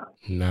 None.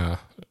 Nah.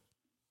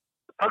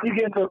 How you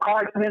get into a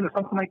car accident or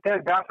something like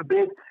that, God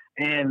forbid,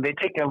 and they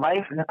take your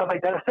life and stuff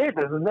like that? That's it.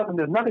 There's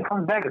nothing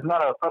comes back. It's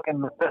not a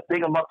fucking let's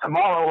dig them up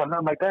tomorrow or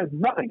nothing like that. It's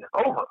nothing.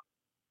 It's over.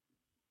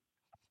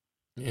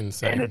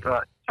 Insane. And it's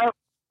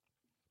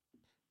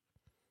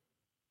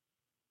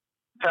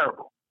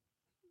terrible.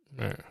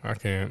 Man, I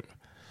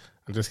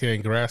just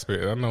can't grasp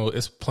it. I know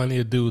it's plenty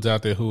of dudes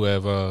out there who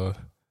have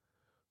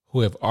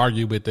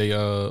argued with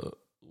the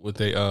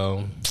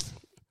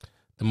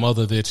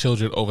mother of their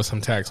children over some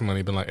tax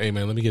money, been like, hey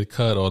man, let me get a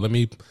cut, or let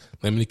me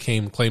claim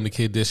the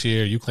kid this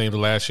year, you claimed it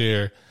last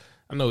year.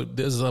 I know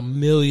there's a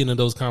million of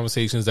those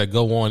conversations that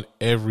go on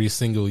every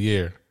single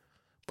year.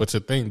 But to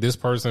think this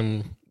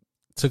person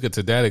took it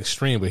to that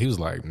extreme, but he was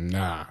like,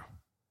 nah,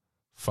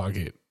 fuck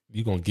it.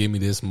 You gonna give me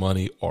this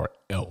money or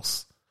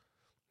else.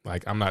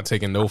 Like, I'm not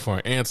taking no for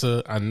an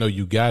answer. I know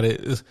you got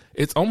it.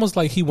 It's almost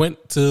like he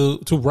went to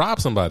rob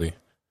somebody.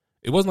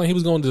 It wasn't like he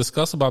was going to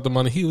discuss about the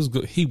money.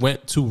 He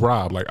went to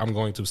rob. Like, I'm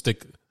going to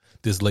stick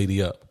this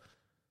lady up.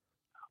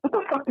 What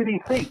the fuck did he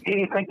think? He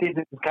didn't think they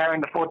just carrying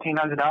the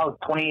 $1,400,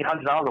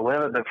 $2,800, or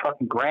whatever, the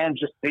fucking grand.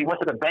 Just they went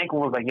to the bank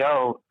and was like,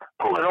 yo,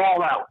 pull it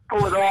all out.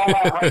 Pull it all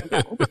out right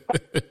now. What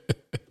the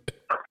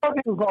fuck?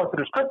 He was going to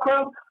the strip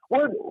club?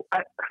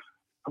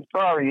 I'm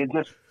sorry. It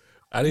just...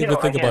 I didn't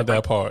even think about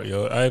that part,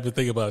 yo. I didn't even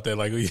think about that.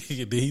 Like, did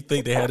he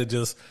think they had it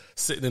just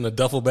sitting in a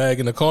duffel bag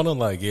in the corner?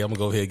 Like, yeah, I'm going to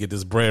go ahead and get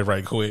this bread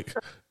right quick.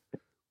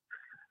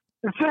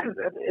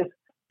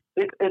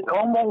 It's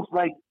almost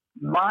like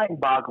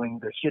mind-boggling,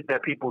 the shit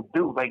that people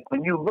do. Like,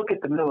 when you look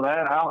at the news,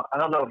 I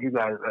don't know if you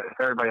guys, if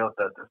everybody else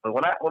does this, but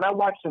when I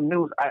watch the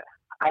news,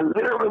 I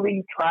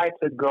literally try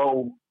to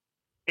go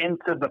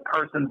into the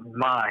person's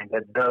mind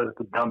that does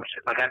the dumb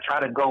shit. Like, I try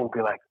to go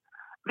be like,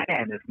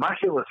 man, if my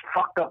shit was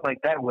fucked up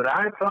like that, would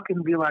I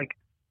fucking be like,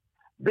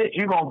 bitch,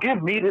 you gonna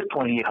give me this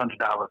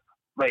 $2,800?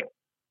 Like,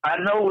 I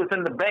know it's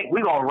in the bank.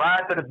 We gonna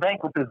ride to the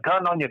bank with this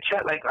gun on your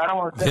chest. Like, I don't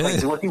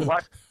understand. Like, was he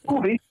watching the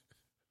movie?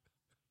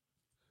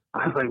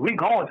 I was like, we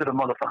going to the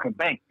motherfucking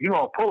bank. You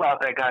gonna pull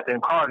out that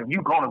goddamn card and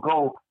you gonna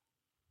go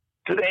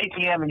to the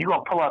ATM and you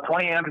gonna pull out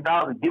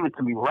 $2,800 and give it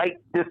to me right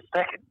this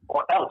second,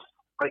 or else.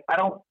 Like, I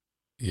don't.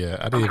 Yeah,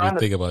 I didn't even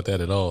think about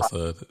that at all.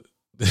 So,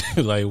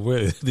 like,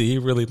 did he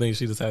really think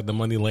she just had the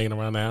money laying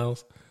around the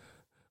house?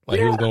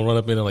 Like, he was gonna run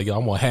up in there like, yo,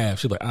 I'm gonna have.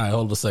 She's like, all right,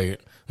 hold on a second.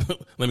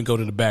 Let me go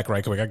to the back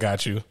right quick. I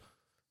got you.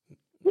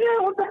 Yeah,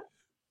 what the?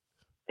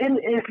 And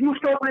if you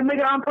struggling,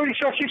 nigga, I'm pretty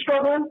sure she's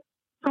struggling.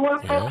 So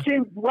why the fuck she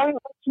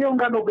don't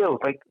got no bills?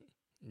 Like,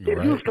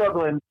 if you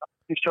struggling,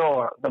 I'm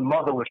sure the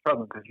mother was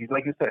struggling because,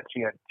 like you said,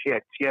 she had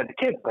the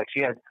kids. Like,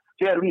 she had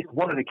at least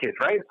one of the kids,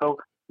 right? So,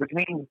 which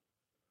means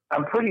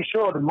I'm pretty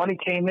sure the money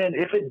came in.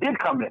 If it did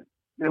come in,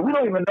 we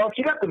don't even know if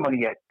she got the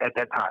money at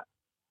that time.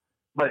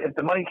 But if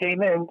the money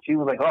came in, she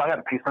was like, "Oh, I got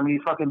to pay some of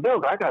these fucking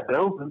bills. I got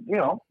bills, and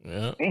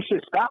ain't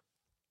shit stop."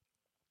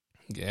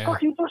 Yeah.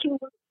 Fuck you,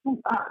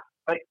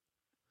 like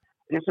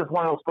it's just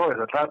one of those stories.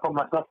 I try to put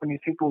myself in these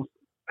people's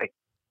like.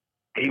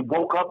 They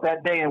woke up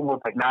that day and was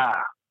like, "Nah,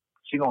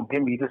 she gonna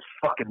give me this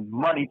fucking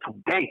money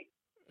today."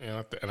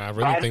 Yeah, and I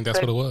really think that's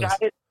what it was.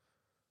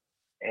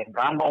 And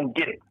I'm gonna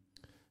get it.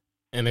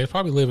 And they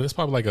probably live. It's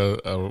probably like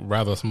a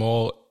rather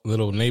small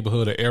little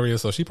neighborhood or area.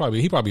 So he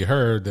probably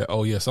heard that.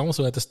 Oh yeah, someone's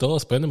at the store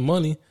spending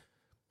money,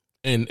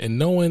 and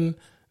knowing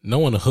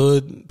the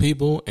hood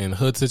people and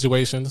hood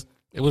situations,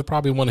 it was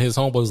probably one of his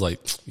homeboys. Like,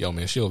 yo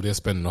man, she over there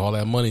spending all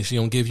that money. She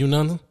don't give you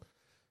nothing.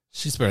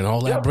 She spending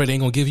all that bread.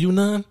 Ain't gonna give you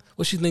none.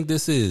 What she think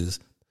this is?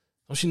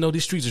 Don't she know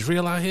these streets is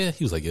real out here?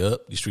 He was like,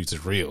 yup, these streets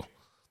is real.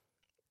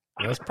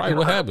 And that's probably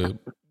what happened.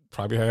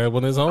 Probably had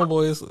one of his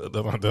homeboys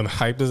done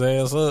hyped his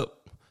ass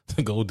up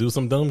to go do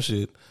some dumb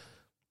shit.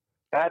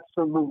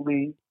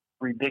 Absolutely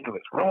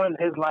ridiculous. Ruined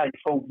his life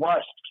for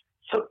what?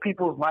 Took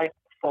people's life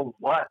for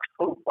what?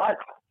 For what?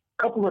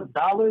 A couple of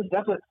dollars?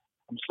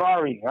 I'm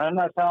sorry. I'm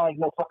not sounding like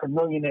no fucking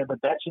millionaire,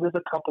 but that shit is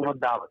a couple of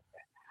dollars.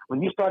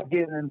 When you start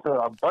getting into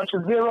a bunch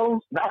of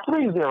zeros, not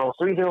 3 zeros.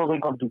 3 zeros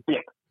ain't gonna do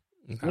dick.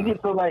 You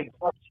get to like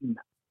fucking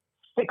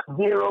 6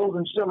 zeros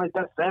and shit like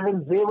that,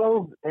 7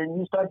 zeros, and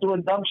you start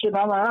doing dumb shit.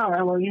 I'm like, all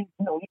right, well, you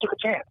took a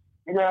chance.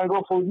 You gotta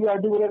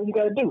do whatever you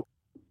gotta do.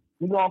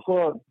 You going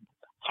for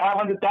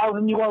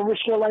 500,000? You gonna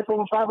risk your life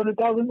over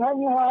 500,000?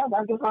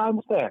 I guess I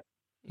understand.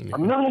 $1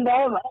 million?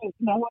 You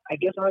know what? I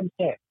guess I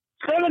understand.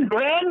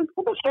 $7,000?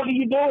 What the fuck are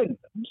you doing?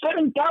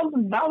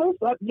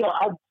 $7,000? Yo,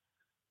 I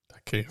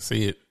can't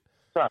see it.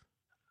 Sorry.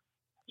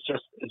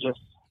 It's just.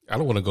 I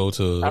don't want to go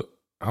to.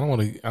 I don't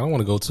want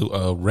to go to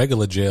a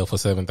regular jail for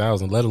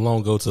 7,000. Let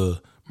alone go to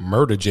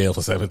murder jail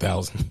for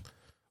 7,000.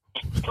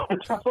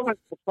 Someone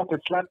fucking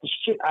slap the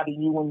shit out of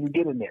you when you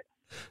get in there.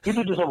 You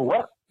do this over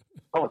what?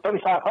 Oh,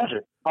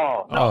 3,500.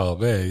 Oh, no. Oh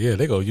man, yeah,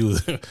 they gonna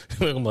use it.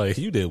 I'm like,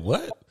 you did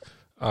what?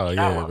 Oh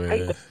yeah,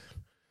 man.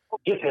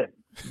 Get him.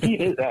 Beat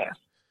his ass.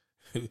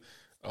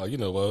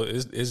 Oh, well,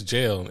 it's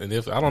jail, and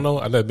if I don't know,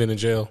 I've never been in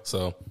jail,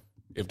 so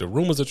if the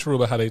rumors are true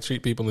about how they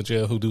treat people in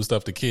jail who do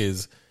stuff to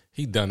kids,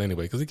 he done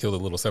anyway because he killed a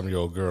little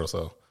 7-year-old girl,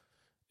 so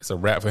it's a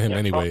wrap for him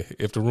anyway.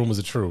 If the rumors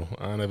are true,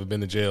 I never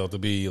been to jail to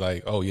be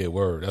like, oh yeah,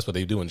 word, that's what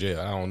they do in jail.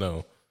 I don't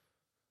know.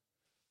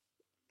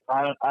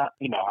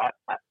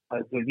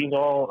 These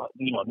all,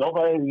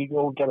 nobody, you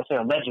don't gotta say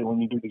alleged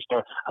when you do these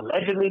stories.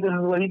 Allegedly, this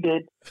is what he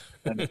did,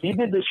 and if he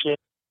did this shit,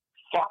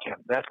 fuck him.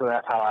 That's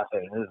how I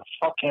say it. This is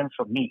fuck him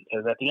for me,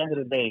 because at the end of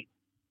the day,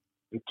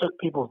 he took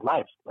people's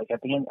life. Like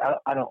at the end,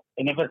 I don't.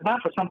 And if it's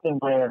not for something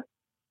where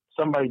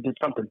somebody did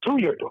something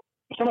to your daughter,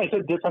 if somebody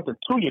did something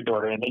to your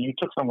daughter, and then you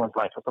took someone's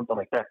life or something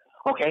like that,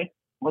 okay,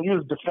 well, you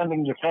was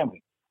defending your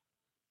family.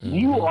 Mm-hmm.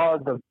 You are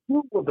the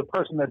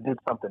person that did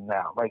something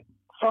now. Like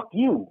fuck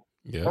you.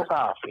 Yeah. That's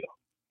how I feel.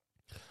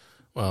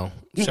 Well,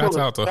 shouts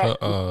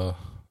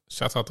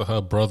out to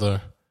her brother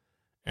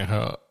and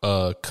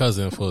her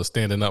cousin for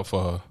standing up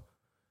for her.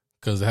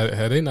 Because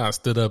had they not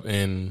stood up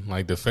and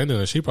like defending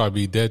her, she'd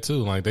probably be dead too.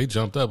 Like they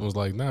jumped up and was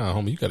like, "Nah,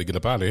 homie, you got to get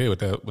up out of here with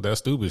that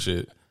stupid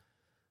shit."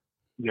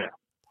 Yeah.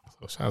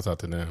 So shouts out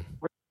to them.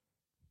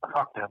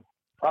 Fuck them.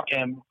 Fuck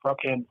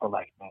him for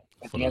life, man.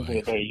 At the end of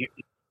the day,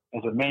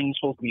 as a man, you're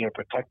supposed to be a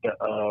protector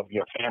of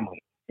your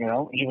family.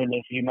 Even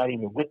if you're not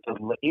even with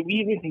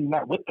even if you're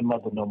not with the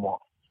mother no more,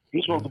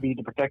 you're supposed to be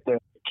the protector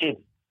of the kids.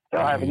 They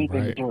don't have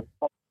anything to do with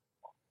it.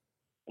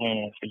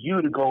 And for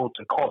you to go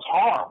to cause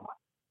harm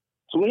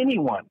to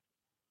anyone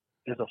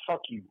is a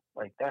fuck you.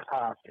 Like that's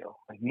how I feel.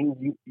 Like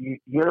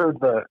you're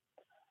the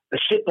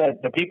shit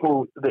that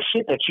the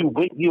shit that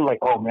you like.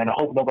 Oh man, I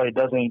hope nobody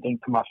does anything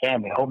to my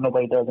family. I hope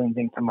nobody does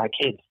anything to my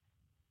kids.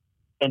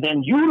 And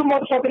then you the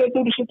motherfucker that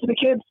do the shit to the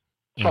kids.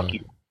 Fuck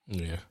you.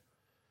 Yeah.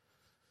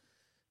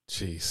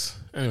 Jeez.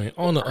 Anyway,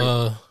 on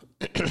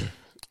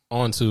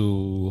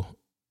to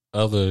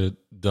other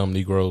dumb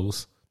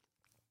Negroes.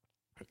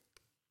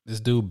 This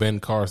dude Ben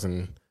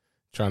Carson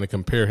trying to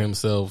compare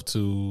himself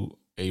to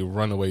a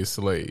runaway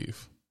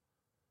slave.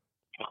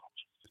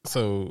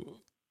 So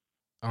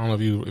I don't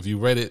know if you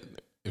read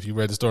it, if you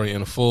read the story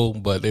in full,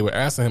 but they were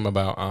asking him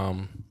about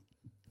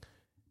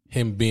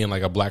him being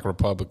like a black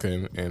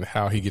Republican and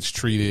how he gets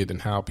treated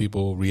and how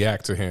people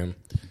react to him.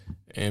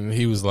 And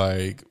he was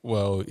like,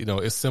 well,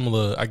 it's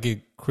similar. I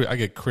get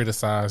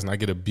criticized and I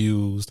get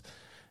abused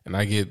and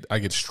I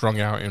get strung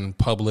out in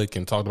public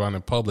and talked about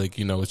in public.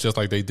 It's just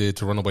like they did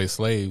to runaway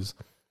slaves.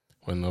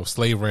 When a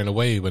slave ran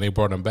away, when they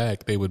brought them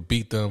back, they would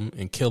beat them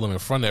and kill them in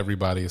front of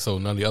everybody. So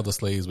none of the other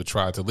slaves would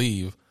try to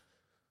leave.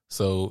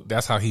 So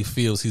that's how he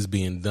feels he's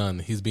being done.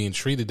 He's being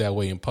treated that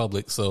way in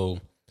public. So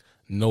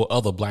no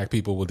other black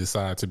people will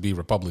decide to be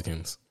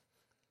Republicans.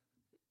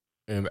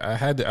 And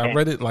I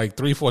read it like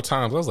 3-4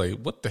 times. I was like,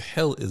 what the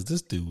hell is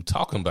this dude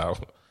talking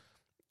about?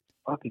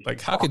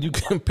 Like, how could you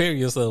compare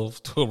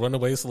yourself to a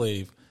runaway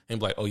slave and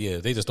be like, oh yeah,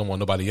 they just don't want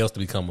nobody else to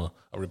become a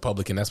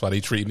Republican. That's why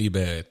they treat me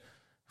bad.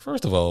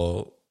 First of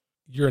all,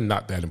 you're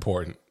not that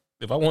important.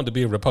 If I wanted to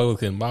be a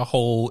Republican, my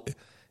whole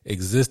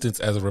existence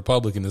as a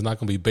Republican is not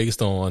going to be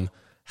based on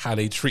how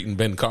they treating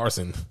Ben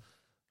Carson.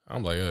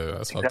 I'm like,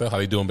 that's fucked up how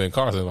they doing Ben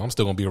Carson. I'm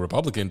still going to be a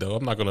Republican though.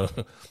 I'm not going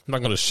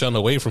to shun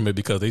away from it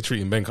because they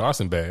treating Ben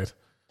Carson bad.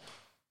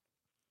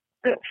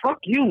 Yeah, fuck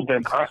you,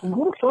 Ben Carson.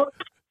 Who the fuck?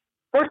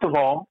 First of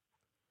all,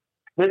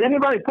 did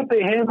anybody put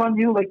their hands on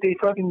you like they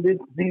fucking did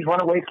these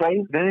runaway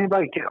slaves? Did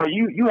anybody? Or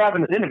you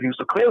having this interview,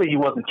 so clearly you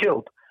wasn't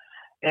killed.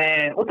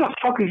 And what the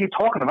fuck are you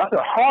talking about?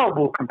 That's a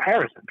horrible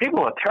comparison. People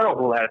are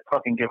terrible at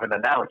fucking giving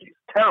analogies.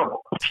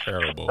 Terrible. That's a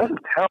terrible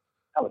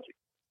analogy.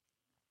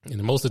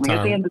 And most of the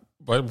time,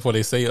 right before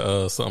they say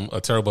a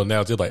terrible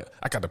analogy, they're like,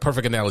 I got the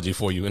perfect analogy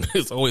for you. And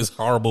it's always a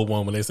horrible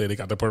one when they say they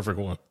got the perfect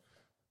one.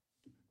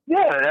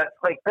 Yeah, that's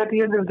like at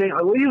the end of the day,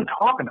 like, what are you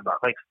talking about?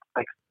 Like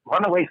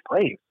runaway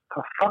slaves.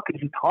 What the fuck are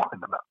you talking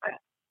about, man?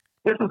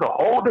 This is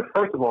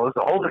first of all, it's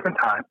a whole different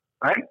time,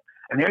 right?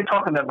 And you're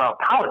talking about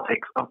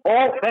politics of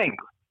all things.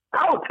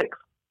 Politics.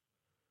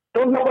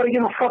 Don't nobody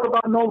give a fuck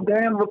about no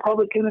damn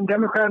Republican and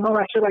Democrat and all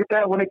that shit like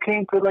that when it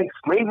came to like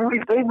slavery.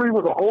 Slavery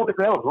was a whole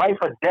different, that was life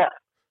or death.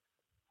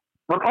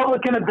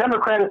 Republican and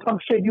Democrat is some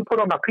shit you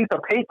put on a piece of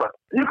paper.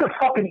 You could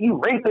fucking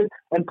erase it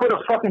and put a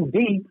fucking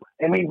D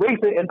and erase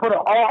it and put an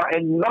R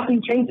and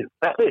nothing changes.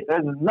 That's it.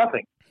 There's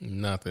nothing.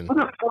 Nothing. What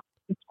the fuck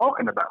are you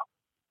talking about?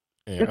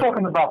 Yeah. You're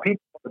talking about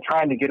people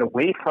trying to get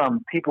away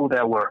from people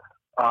that were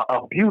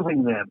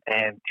abusing them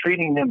and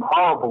treating them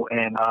horrible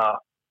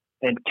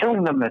and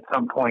killing them at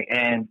some point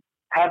and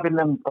having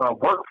them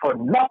work for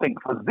nothing,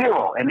 for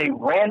zero. And they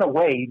ran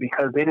away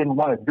because they didn't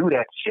want to do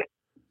that shit.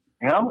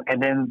 You know?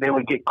 And then they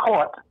would get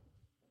caught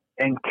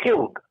and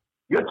killed.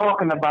 You're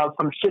talking about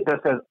some shit that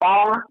says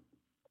R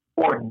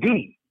or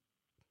D.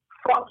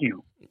 Fuck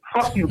you.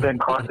 Fuck you, Ben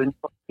Carson.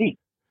 Fuck D.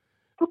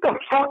 What the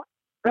fuck?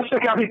 That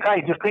shit got me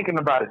tight just thinking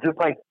about it. Just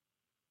like,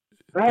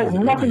 that has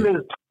nothing to do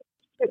with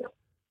it.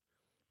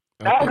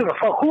 I don't give a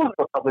fuck who's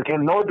a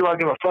Republican, nor do I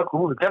give a fuck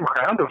who's a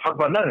Democrat. I don't give a fuck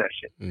about none of that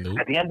shit. Nope.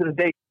 At the end of the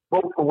day,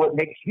 vote for what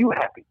makes you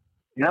happy.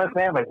 You know what I'm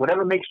saying? Like,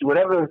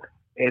 whatever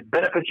it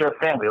benefits your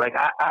family. Like,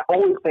 I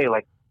always say,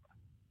 like,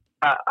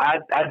 I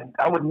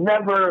would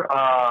never,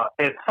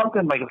 if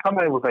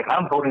somebody was like,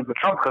 I'm voting for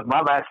Trump because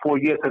my last 4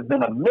 years has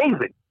been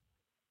amazing.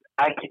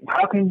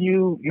 How can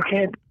you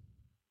can't,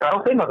 I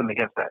don't say nothing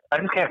against that. I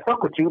just can't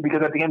fuck with you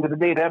because at the end of the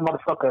day, that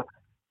motherfucker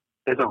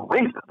is a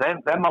racist.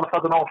 That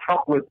motherfucker don't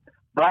fuck with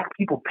black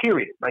people,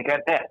 period. Like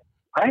at that,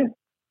 right?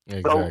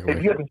 Exactly. So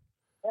if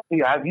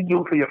you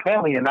do it for your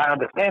family, and I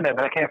understand that,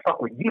 but I can't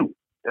fuck with you.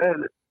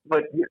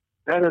 But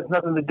that has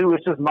nothing to do.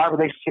 It's just my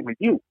relationship with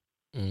you.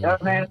 Mm-hmm. You know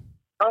what I'm saying?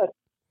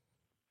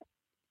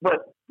 But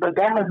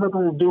that has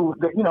nothing to do with,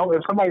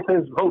 if somebody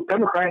says vote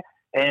Democrat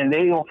and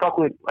they don't fuck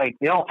with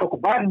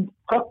Biden,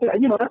 fuck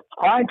that, that's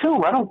fine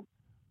too.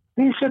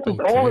 These shit is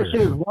all this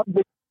shit is one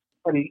big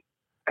party.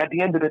 At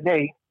the end of the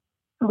day,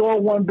 it's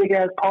all one big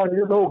ass party.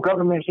 This whole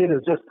government shit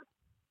is just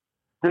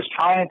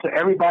trying to,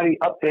 everybody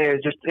up there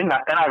is just,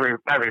 not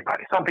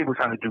everybody. Some people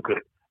trying to do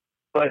good,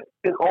 but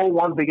it's all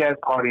one big ass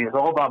party. It's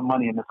all about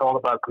money and it's all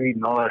about greed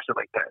and all that shit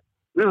like that.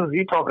 This is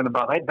you talking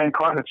about, like Ben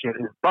Carson shit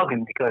is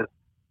bugging because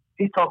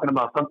he's talking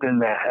about something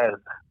that has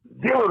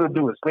zero to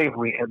do with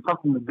slavery and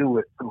something to do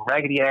with some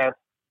raggedy ass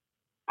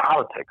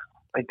politics.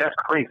 Like, that's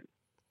crazy.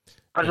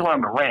 I just want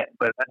him to rant,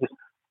 but I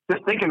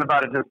just thinking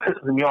about it just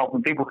pisses me off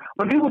when people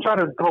try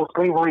to throw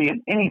slavery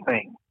in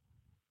anything.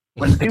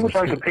 When people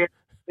try to compare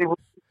slavery,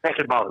 that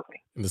shit bothers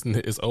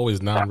me. It's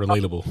always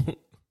non-relatable.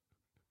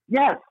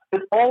 Yes,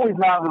 it's always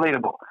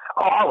non-relatable.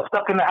 Oh, I was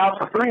stuck in the house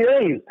for 3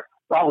 days.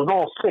 I was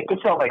all sick. It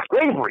felt like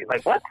slavery.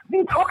 Like, what are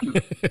you talking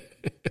about?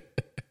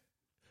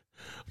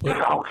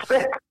 I was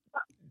sick.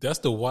 That's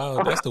the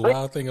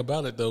wild thing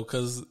about it though,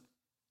 because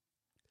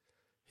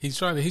he's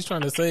trying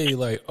to say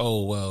like,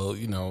 oh well,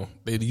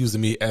 they're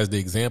using me as the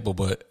example,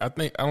 but I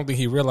don't think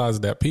he realizes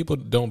that people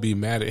don't be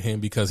mad at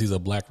him because he's a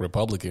black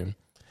Republican.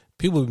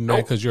 People be mad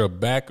because you're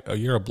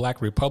a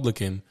black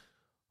Republican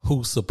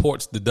who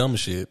supports the dumb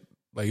shit.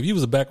 Like if you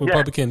was a black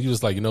Republican, you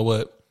just like, you know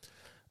what?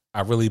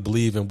 I really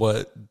believe in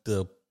what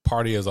the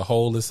party as a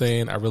whole is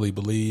saying. I really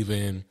believe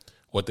in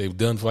what they've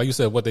done for, like you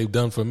said, what they've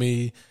done for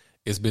me.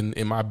 It's been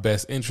in my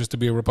best interest to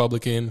be a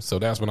Republican, so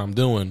that's what I'm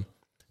doing.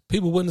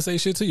 People wouldn't say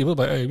shit to you. But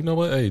like, hey, you know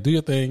what? Hey, do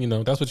your thing.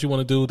 That's what you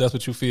want to do. That's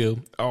what you feel.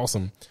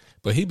 Awesome.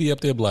 But he'd be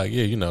up there like,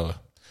 yeah,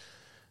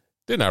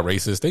 they're not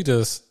racist. They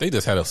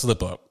just had a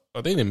slip up.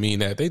 Or they didn't mean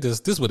that.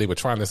 This is what they were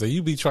trying to say.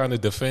 You be trying to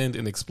defend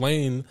and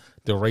explain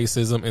the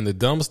racism and the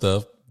dumb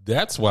stuff.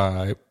 That's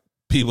why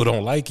people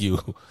don't like you,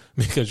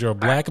 because you're a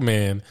black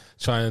man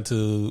trying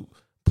to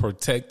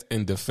protect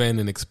and defend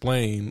and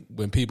explain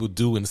when people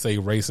do and say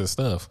racist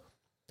stuff.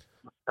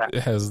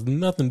 It has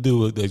nothing to do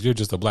with that you're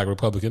just a black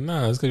Republican.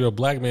 Nah, it's because you're a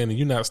black man and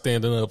you're not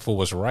standing up for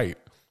what's right.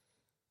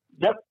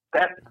 Yep,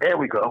 there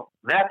we go.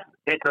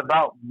 It's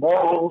about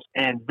morals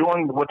and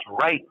doing what's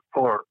right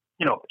for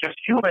just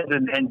humans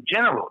in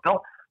general. Don't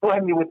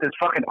hit me with this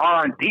fucking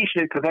R&D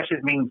shit because that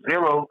shit means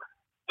zero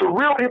to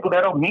real people.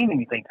 That don't mean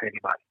anything to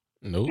anybody.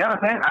 Nope. You know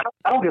what I'm saying?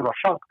 I don't give a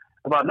fuck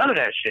about none of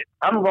that shit.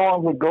 I'm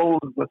going with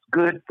what's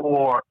good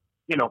for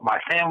my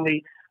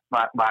family,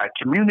 my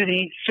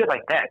community, shit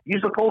like that.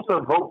 You're supposed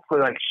to vote for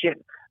like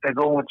shit that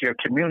go with your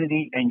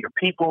community and your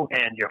people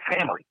and your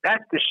family.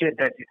 That's the shit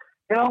that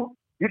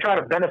you try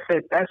to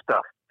benefit that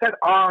stuff. That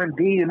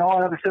R&D and all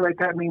that other shit like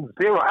that means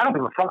zero. I don't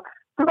give a fuck.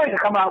 Somebody can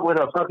come out with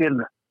a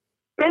fucking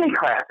any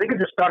class. They could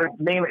just start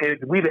naming it.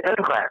 We the M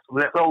class.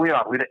 That's all we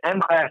are. We the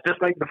M class,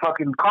 just like the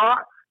fucking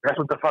car. That's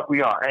what the fuck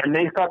we are. And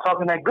they start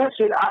talking that good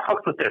shit. I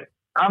fuck with them.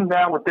 I'm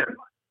down with them.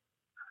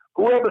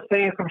 Whoever's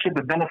saying some shit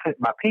to benefit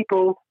my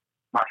people,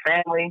 my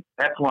family,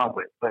 that's who I'm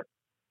with. But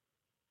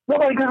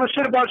nobody gives a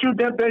shit about you,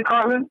 Ben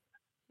Carlin.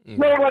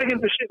 Nobody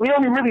gives a shit. We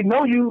only really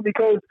know you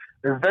because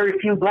there's very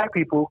few black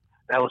people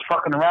that was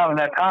fucking around in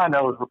that time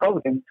that was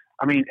Republican.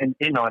 I mean, in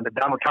the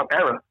Donald Trump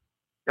era.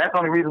 That's the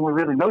only reason we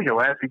really know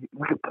your ass.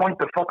 We could point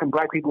to fucking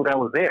black people that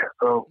was there.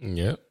 So,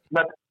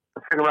 not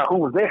to figure out who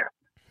was there.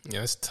 Yeah,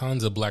 there's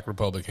tons of black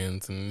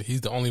Republicans, and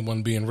he's the only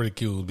one being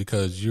ridiculed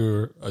because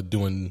you're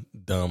doing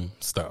dumb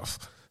stuff.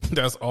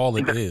 That's all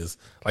it is.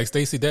 Like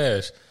Stacey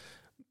Dash.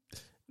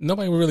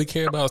 Nobody would really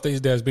care about Stacey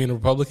Dash being a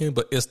Republican,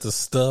 but it's the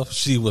stuff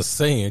she was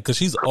saying because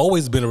she's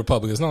always been a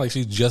Republican. It's not like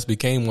she just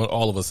became one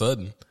all of a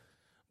sudden.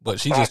 But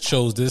she just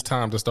chose this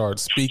time to start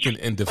speaking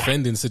and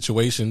defending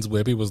situations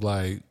where people was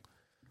like,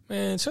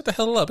 man, shut the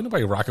hell up. Ain't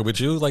nobody rocking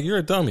with you. Like, you're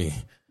a dummy.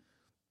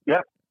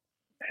 Yep.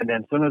 And then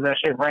as soon as that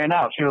shit ran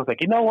out, she was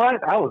like, you know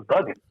what? I was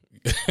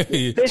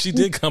bugging. She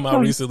did come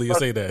out recently and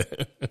say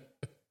that.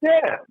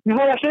 Yeah. You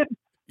know that shit?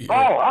 Yeah.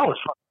 Oh, I was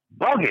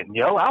bugging,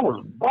 yo. I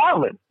was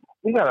wilding.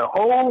 We got a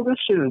whole that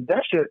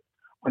shit.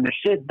 When the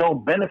shit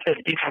don't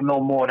benefit people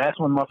no more, that's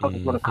when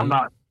motherfuckers gonna come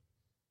out.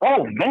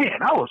 Oh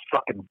man, I was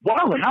fucking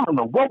wilding. I don't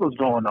know what was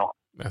going on.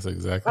 That's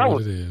exactly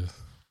what it is.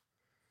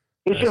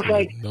 It's just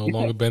like no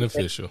longer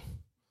beneficial.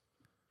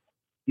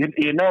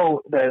 You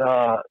know that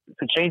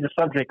to change the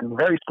subject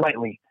very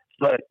slightly,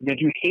 but did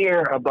you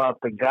hear about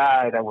the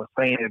guy that was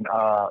saying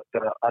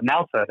the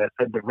announcer that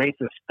said the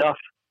racist stuff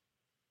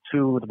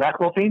to the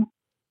basketball team?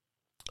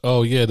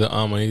 Oh yeah,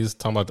 when he's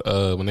talking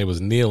about when they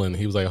was kneeling,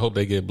 he was like, "I hope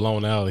they get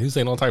blown out." He was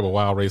saying all type of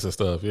wild racist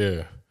stuff.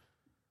 Yeah.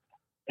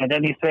 And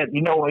then he said,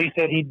 "You know what?" He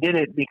said he did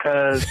it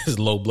because his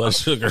low blood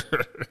sugar.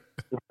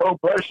 His low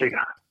blood sugar.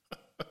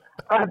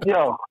 I've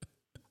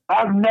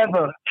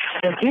never.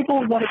 And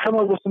people want to come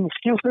up with some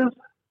excuses.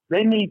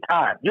 They need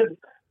time. Just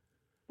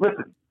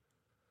listen.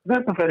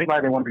 Listen for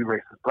anybody that want to be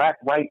racist. Black,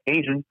 white,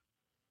 Asian,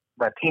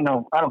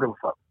 Latino. I don't give a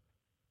fuck.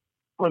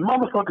 When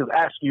motherfuckers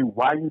ask you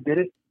why you did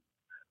it,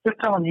 just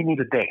tell them you need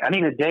a day. I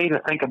need a day to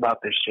think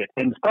about this shit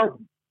and start.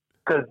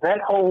 Because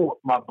that whole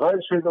my blood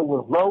sugar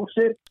was low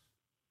shit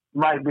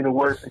might be the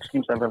worst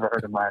excuse I've ever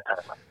heard in my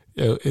entire life.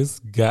 Yo, it's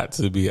got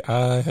to be.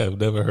 I have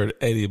never heard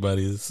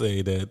anybody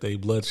say that their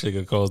blood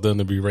sugar caused them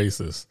to be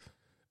racist.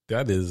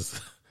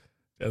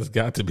 That's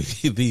got to be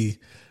the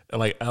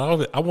like.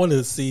 I want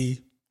to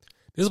see.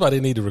 This is why they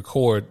need to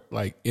record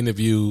like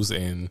interviews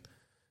and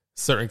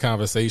certain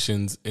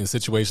conversations in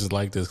situations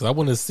like this because I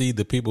want to see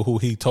the people who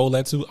he told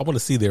that to. I want to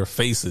see their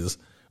faces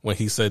when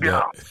he said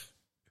that.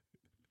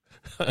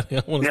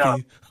 I want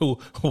to see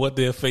what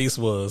their face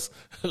was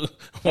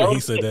when he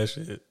said that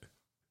shit.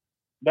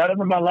 That would have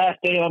been my last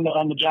day on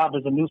the job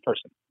as a news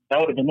person. That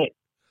would have been it.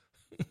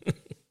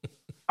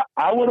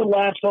 I would have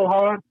laughed so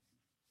hard,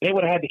 they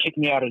would have had to kick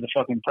me out of the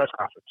fucking press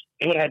conference.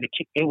 It would have had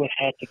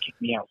to kick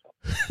me out.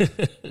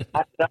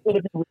 I would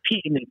have been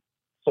repeating it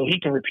so he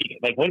can repeat it.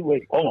 Like,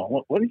 wait, hold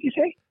on. What did he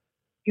say?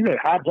 He said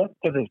high blood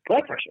because of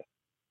blood pressure.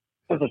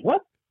 Because of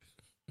what?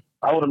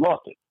 I would have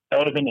lost it. That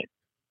would have been it.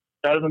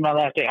 That would have been my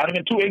last day. I'd have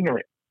been too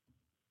ignorant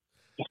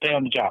to stay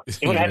on the job.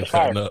 They would have had to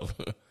fire me.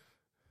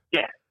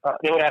 Yeah,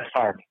 they would have had to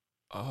fire me.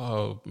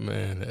 Oh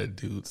man, that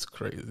dude's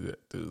crazy.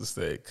 That dude's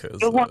sick. Because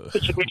one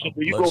situation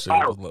where you go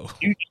viral,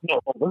 you just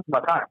know, this is my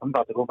time. I'm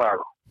about to go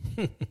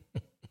viral.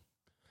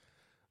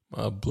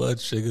 My blood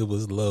sugar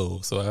was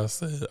low, so I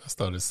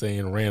started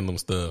saying random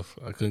stuff.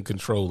 I couldn't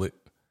control it.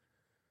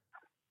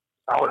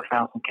 I would have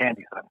found some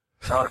candy, son.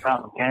 I would have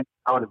found some candy.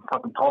 I would have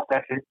fucking tossed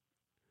that shit.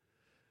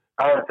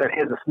 I would have said,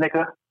 "Here's a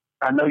Snicker.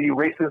 I know you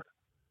racist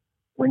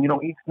when you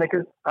don't eat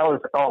Snickers." I would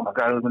have said, "Oh my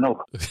god, it would have been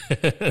over."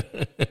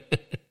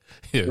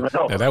 Yeah,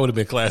 now that would have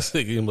been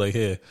classic. You'd be like,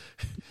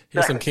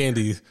 here's some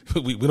candy.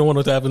 We don't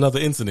want to have another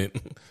incident.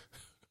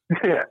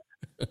 Yeah.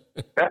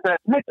 That's a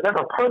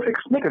perfect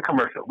Snicker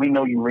commercial. We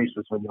know you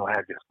racist when you don't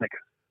have your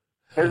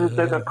Snickers.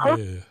 There's a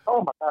perfect. Yeah.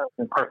 Oh my god, it's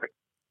been perfect.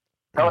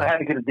 I would have had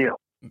to get a deal.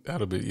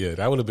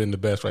 That would have been the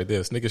best right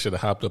there. Snickers should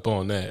have hopped up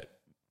on that.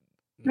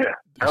 Yeah,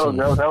 that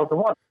was the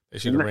one. They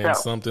should have ran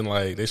something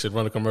like they should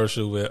run a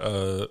commercial with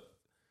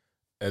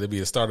it'd be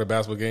a starter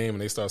basketball game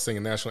and they start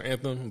singing national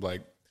anthem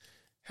like.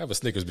 Have a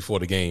Snickers before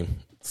the game.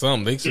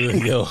 They should,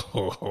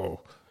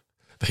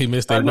 they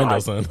missed their window,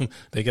 son.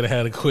 They could have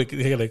had a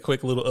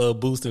quick little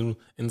boost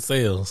in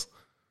sales.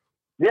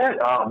 Yeah.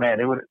 Oh man,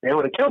 they would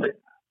have killed it.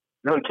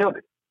 They would have killed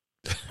it.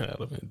 That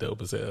would have been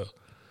dope as hell.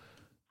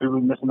 We were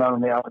missing out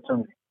on the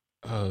opportunity.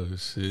 Oh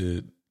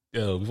shit!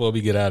 Yo, before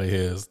we get out of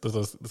here,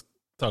 let's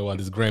talk about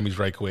this Grammys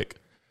right quick.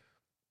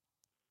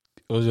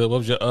 What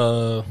was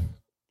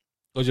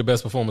your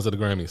best performance at the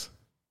Grammys?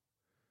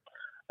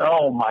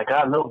 Oh my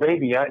God, Lil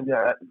Baby!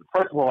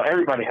 First of all,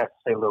 everybody has to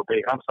say Lil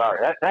Baby. I'm sorry,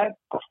 that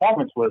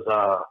performance was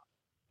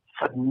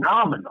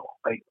phenomenal.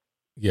 Like,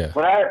 Yeah.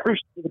 what I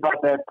appreciate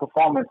about that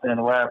performance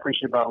and what I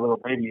appreciate about Lil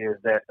Baby is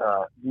that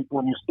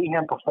when you see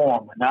him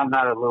perform, and I'm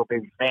not a Lil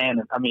Baby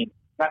fan. I mean,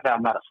 not that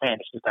I'm not a fan.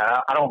 It's just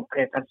that I don't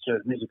pay attention to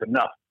his music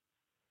enough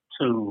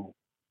to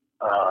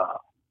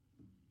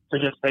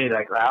just say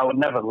like I would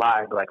never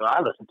lie. Like, oh,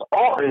 I listen to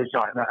all his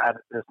joints. No,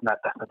 that's not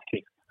the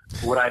case.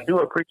 What I do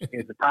appreciate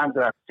is the times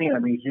that I've seen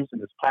him, he's using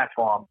this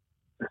platform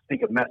to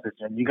speak a message,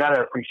 and you got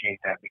to appreciate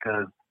that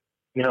because,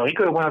 he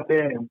could have went up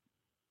there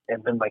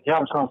and been like,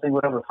 I'm just going to sing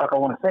whatever the fuck I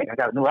want to sing. I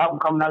got a new album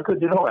coming out. I could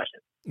do all that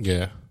shit.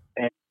 Yeah.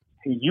 And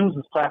he used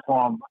this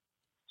platform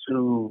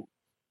to,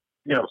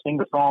 sing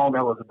the song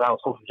that was about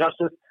social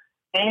justice,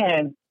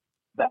 and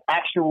the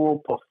actual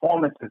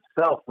performance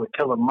itself with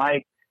Killer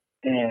Mike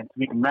and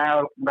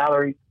Tamika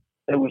Mallory,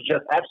 it was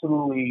just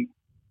absolutely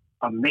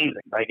amazing.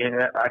 Like,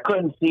 I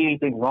couldn't see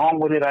anything wrong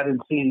with it. I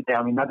didn't see anything.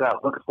 I mean, not that I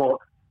was looking for,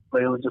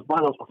 but it was just one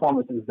of those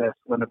performances that's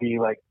going to be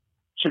like,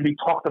 should be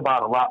talked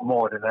about a lot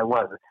more than it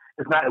was.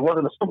 It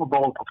wasn't a Super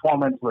Bowl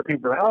performance where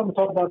people are like, I'm going to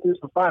talk about this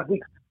for 5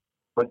 weeks.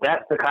 But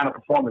that's the kind of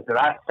performance that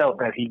I felt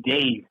that he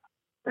gave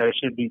that it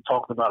should be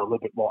talked about a little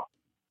bit more.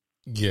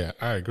 Yeah,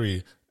 I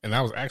agree. And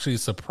I was actually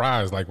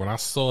surprised. Like when I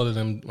saw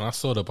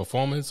the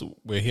performance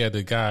where he had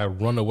the guy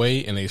run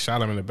away and they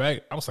shot him in the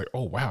back, I was like,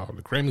 oh wow,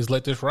 the Grammys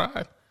let this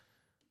ride.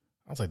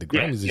 I was like, the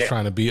Grammys is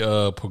trying to be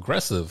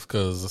progressive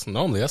because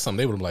normally that's something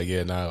they would be like,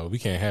 yeah, no, we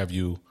can't have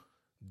you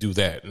do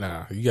that.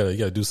 Nah, you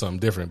gotta do something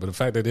different. But the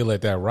fact that they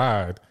let that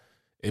ride,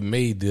 it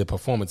made the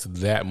performance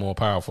that more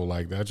powerful.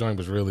 Like that joint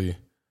was really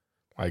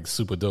like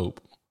super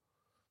dope.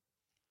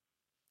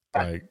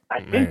 Like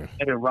I think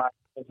that it ride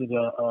because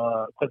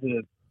of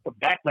the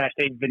backlash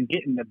they've been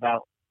getting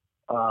about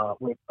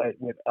with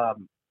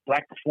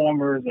black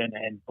performers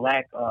and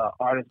black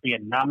artists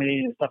being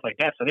nominated and stuff like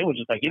that. So they were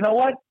just like, you know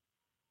what?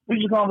 We're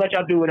just gonna let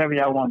y'all do whatever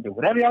y'all want to do.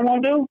 Whatever y'all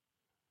want to do.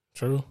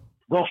 True.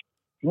 Go.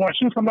 You want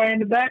to shoot somebody in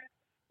the back?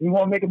 You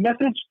want to make a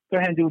message? Go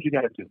ahead and do what you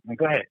got to do. I mean,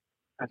 go ahead.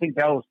 I think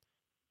that was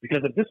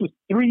because if this was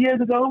 3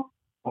 years ago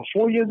or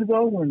 4 years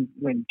ago when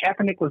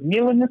Kaepernick was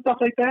kneeling and stuff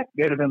like that,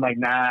 they'd have been like,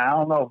 nah, I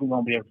don't know if we're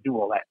gonna be able to do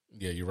all that.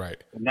 Yeah, you're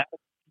right. And that's a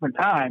different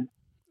time.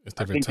 It's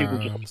different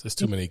times. There's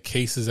too many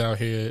cases out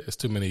here. There's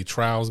too many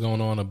trials going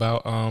on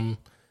about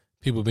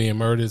people being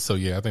murdered. So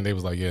yeah, I think they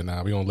was like, yeah,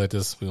 nah, we're gonna let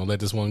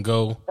this one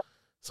go.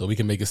 So we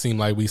can make it seem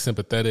like we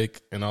sympathetic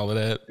and all of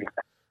that.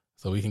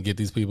 So we can get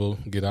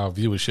our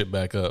viewership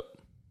back up.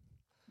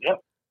 Yep.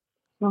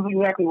 That's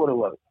exactly what it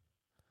was.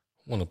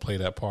 I want to play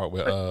that part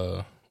with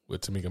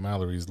Tamika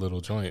Mallory's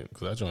little joint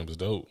because that joint was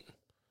dope.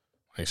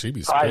 Like she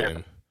be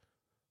spitting.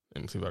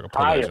 Let me see if I can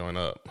pull that joint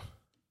up.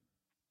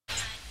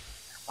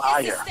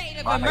 It's a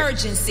state of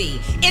emergency.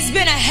 It's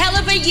been a hell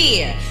of a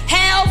year.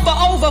 Hell for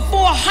over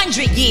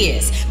 400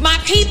 years. My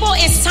people,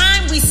 it's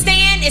time we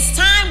stand. It's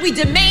time we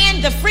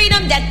demand the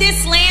freedom that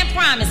this land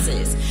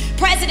promises.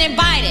 President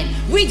Biden,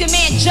 we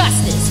demand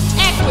justice,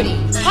 equity,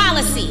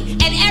 policy,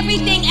 and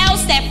everything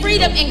else that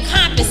freedom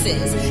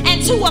encompasses.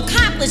 And to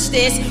accomplish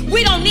this,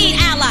 we don't need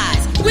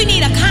allies. We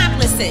need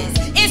accomplices.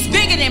 It's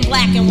bigger than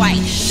black and white.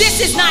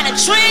 This is not a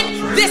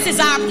trend. This is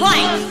our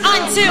plight.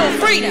 Until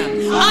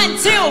freedom.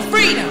 Until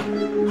freedom.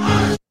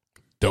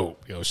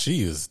 Dope. Yo,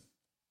 she's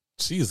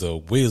a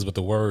whiz with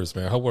the words,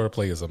 man. Her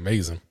wordplay is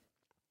amazing.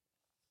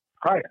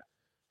 Right.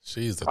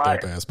 She's a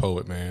dope ass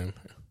poet, man.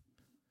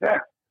 Yeah.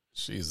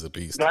 She's a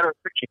beast. You gotta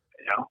appreciate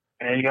it,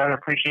 and you gotta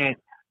appreciate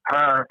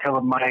her,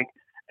 Killer Mike,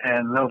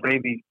 and Lil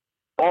Baby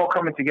all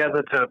coming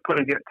together to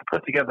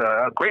put together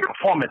a great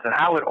performance, and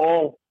how it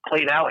all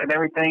played out and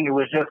everything. It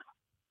was just,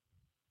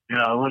 it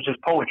was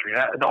just poetry.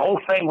 The whole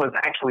thing was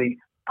actually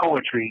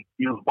poetry.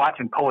 You was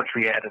watching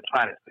poetry at its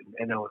finest,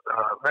 and it was.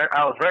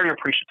 I was very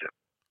appreciative.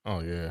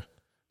 Oh yeah.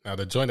 Now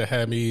the joint that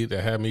had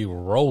me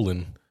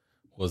rolling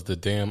was the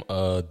damn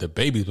the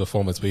Baby's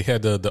performance. We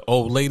had the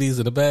old ladies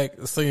in the back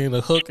singing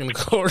the hook and the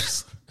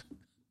chorus.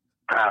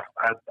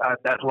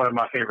 That's one of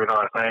my favorite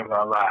artists. I ain't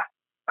gonna lie.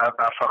 I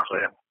fucks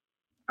with him.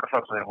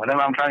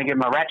 Whenever I'm trying to get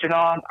my ratchet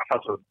on, I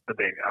fucks with the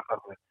Baby. I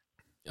fucks with him.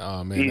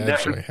 Oh man,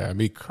 that joint had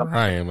me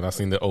crying when I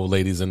seen the old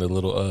ladies in the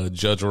little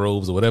judge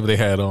robes or whatever they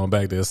had on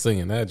back there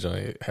singing. That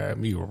joint had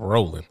me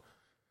rolling.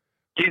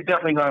 He's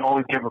definitely going to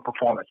always give a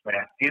performance,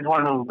 man. He's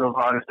one of those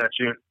artists that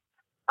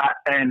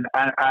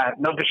I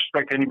no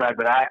disrespect to anybody,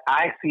 but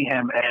I see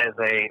him as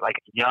a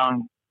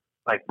young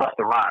Busta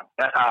Rhymes.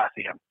 That's how I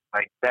see him.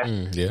 Like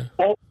that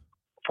full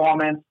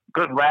performance,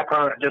 good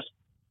rapper. Just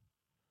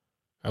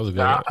that was a good.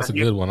 That's a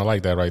good one. I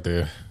like that right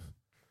there.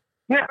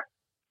 Yeah.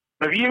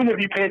 Even if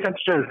you pay attention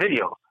to his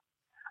videos,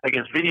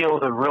 his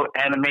videos are real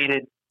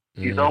animated.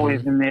 He's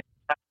always in there,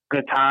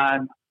 good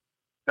time.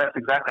 That's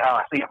exactly how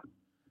I see him.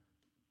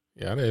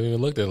 Yeah, I didn't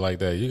even look at it like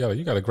that. You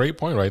got a great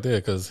point right there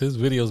because his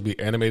videos be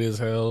animated as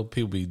hell.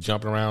 People be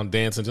jumping around,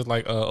 dancing, just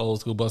like old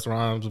school Busta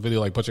Rhymes video,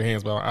 like put your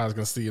hands where eyes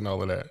can see and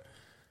all of that.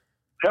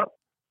 Yep.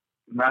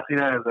 And I see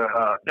that as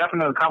a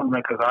definite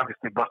compliment because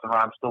obviously Busta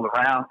Rhymes still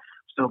around,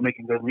 still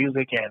making good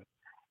music, and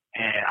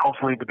and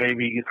hopefully the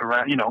baby is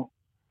around.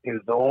 Is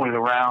always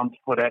around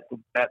for that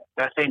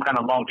same kind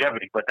of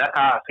longevity. But that's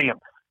how I see him,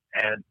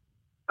 and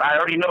I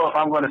already know if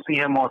I'm going to see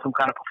him on some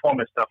kind of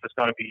performance stuff, it's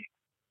going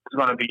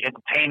to be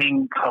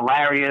entertaining,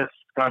 hilarious.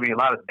 It's going to be a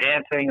lot of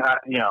dancing,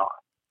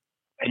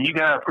 and you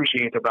gotta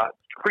appreciate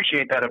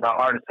that about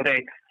artists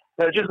today.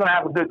 They're just going to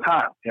have a good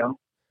time,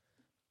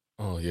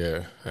 Oh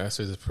yeah, that's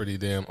just pretty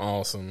damn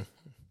awesome.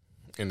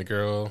 And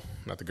the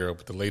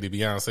lady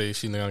Beyonce,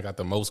 she now got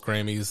the most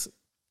Grammys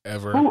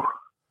ever. Ooh.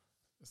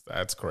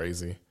 That's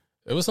crazy.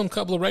 There was a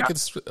couple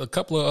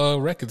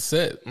of records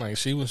set. Like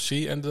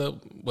she ended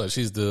up,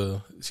 she has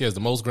the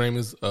most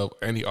Grammys of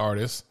any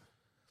artist.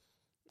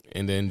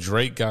 And then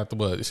Drake got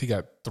he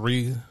got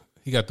 3.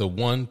 He got the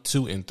 1,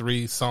 2, and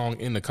 3 song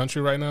in the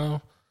country right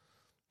now.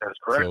 That's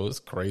correct. So it's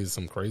crazy,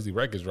 some crazy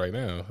records right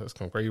now. There's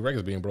some crazy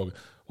records being broken.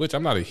 Which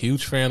I'm not a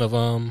huge fan of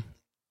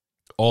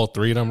all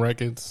 3 of them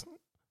records.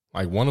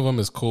 Like one of them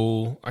is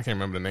cool. I can't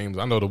remember the names.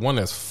 I know the one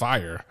that's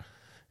fire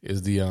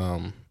is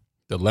the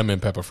Lemon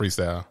Pepper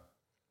Freestyle.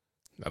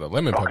 Now the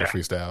Lemon Pepper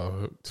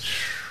Freestyle,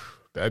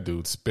 that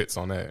dude spits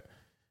on that.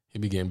 He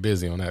be getting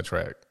busy on that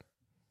track.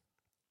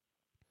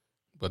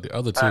 But the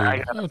other 2,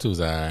 two's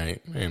all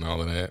right. Ain't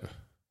all of that.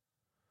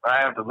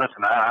 I have to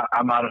listen.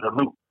 I'm out of the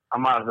loop.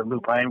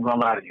 I ain't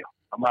gonna lie to you.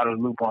 I'm out of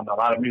the loop on a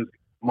lot of music.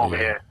 I'm over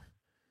here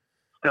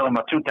still in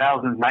my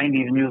 2000s,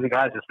 90s music.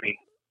 I just be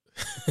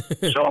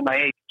showing my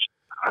age.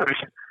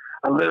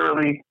 I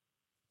literally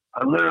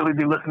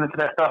be listening to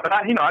that stuff,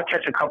 and I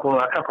catch a couple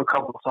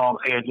of songs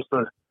here just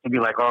to be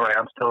like, all right,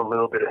 I'm still a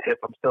little bit of hip.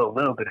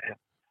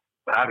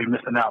 But I be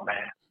missing out, man.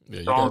 Yeah,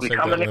 you gotta check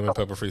that Lemon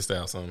Pepper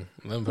Freestyle, son.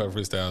 Lemon Pepper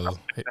Freestyle.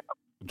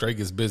 Drake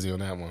is busy on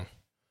that one.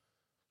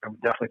 I'm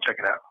definitely check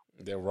it out.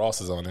 Yeah, Ross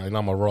is on there.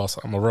 I'm a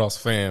Ross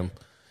fan.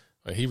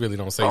 He really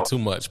don't say too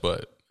much,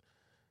 but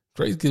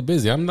Drake gets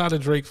busy. I'm not a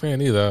Drake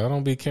fan either. I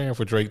don't be caring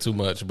for Drake too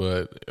much,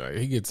 but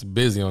he gets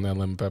busy on that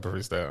Lemon Pepper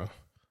Freestyle.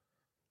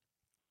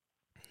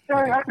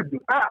 Yeah,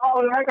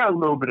 I got a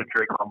little bit of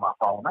Drake on my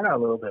phone. I got a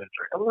little bit of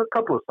Drake. A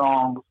couple of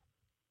songs,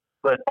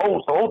 but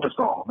older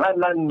songs.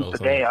 Nothing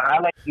today. I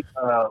like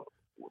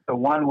the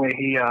one where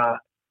he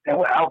and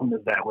what album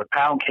is that? With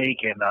Pound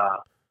Cake and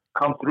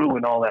Come Through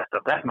and all that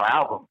stuff. That's my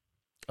album.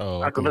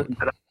 Oh, I could listen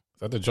to that. Is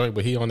that the joint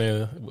where he on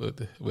there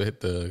with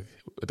the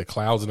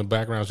clouds in the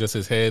background, just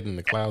his head and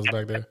the clouds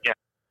back there?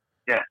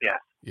 Yeah.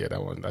 Yeah,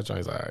 that one. That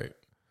joint's all right.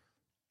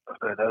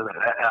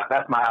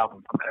 That's my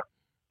album from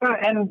there.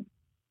 And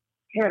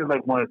he had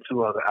like 1 or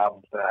 2 other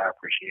albums that I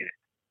appreciated.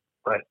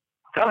 But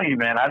I'm telling you,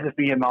 man, I just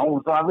be in my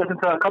own. So I listen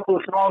to a couple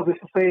of songs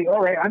just to say,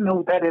 all right, I know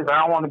what that is. I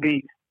don't want to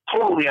be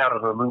totally out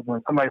of the loop.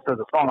 When somebody says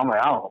a song, I'm like,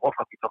 I don't know what the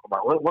fuck you talking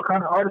about. What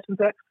kind of artist is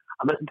that?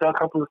 I listened to a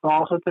couple of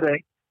songs for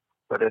today,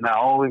 but then I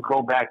always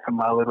go back to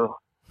my little,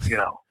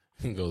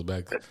 Go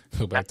back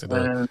to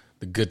the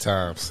good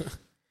times.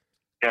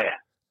 Yeah,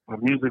 the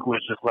music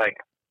was just like,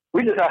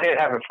 we just out here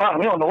having fun.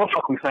 We don't know what the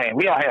fuck we saying.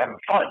 We out here having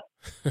fun.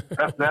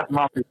 That's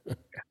my music.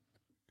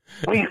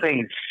 We ain't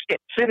saying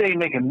shit. Shit ain't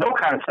making no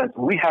kind of sense.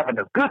 We having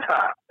a good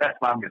time. That's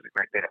my music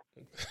right there.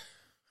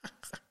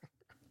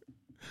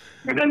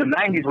 And then the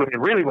 90s when it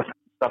really was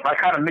stuff, I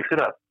kind of mix it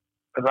up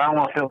because I don't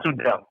want to feel too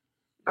dumb.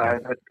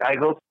 I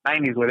go to the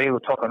 90s where they were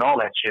talking all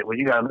that shit, where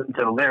you got to listen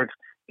to the lyrics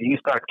and you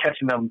start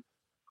catching them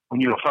when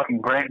you're a fucking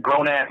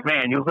grown-ass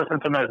man. You listen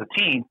to them as a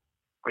teen,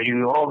 but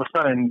you all of a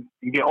sudden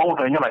you get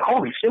older and you're like,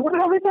 holy shit, what the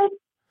hell they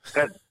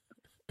said?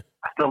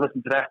 I still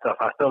listen to that stuff.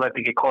 I still like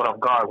to get caught off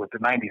guard with the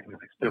 90s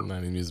music too.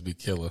 90s music be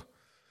killer.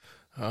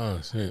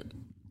 Oh, shit.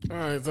 All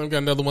right, so we got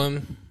another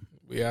one.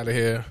 We out of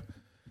here.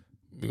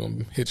 We're going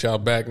to hit y'all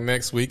back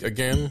next week.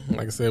 Again,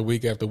 like I said,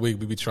 week after week,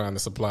 we be trying to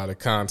supply the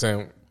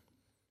content.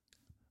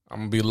 I'm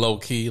going to be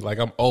low-key. Like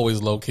I'm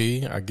always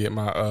low-key. I get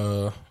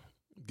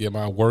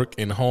my work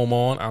and home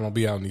on. I don't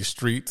be out in these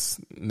streets.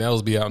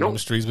 Nels be out on the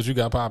streets. But you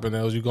got popping,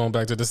 Nels. You going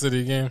back to the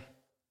city again?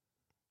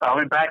 I'll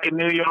be back in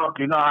New York.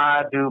 You know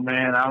how I do,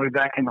 man. I'll be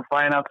back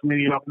flying out to New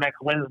York next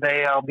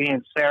Wednesday. I'll be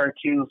in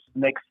Syracuse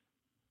next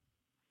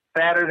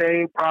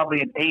Saturday,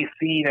 probably in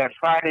AC that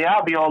Friday.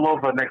 I'll be all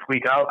over next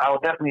week. I'll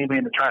definitely be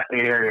in the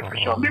tri-state area for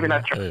sure. Maybe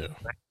not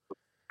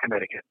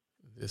Connecticut.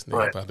 This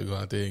nigga about to go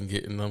out there and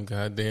get in them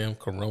goddamn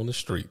Corona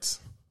streets.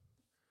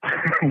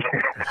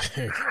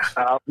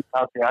 I'll be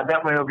out there. I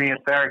definitely will be in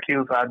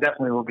Syracuse. I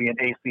definitely will be in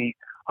AC.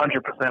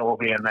 100% will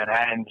be in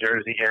Manhattan,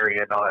 Jersey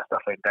area and all that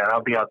stuff like that.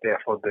 I'll be out there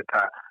for a good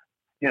time.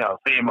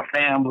 Seeing my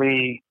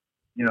family,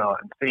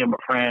 and seeing my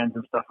friends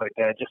and stuff like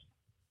that. Just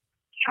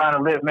trying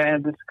to live,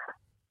 man.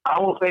 I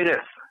will say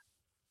this.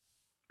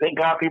 Thank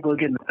God people are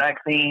getting the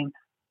vaccine.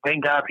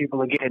 Thank God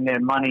people are getting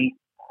their money.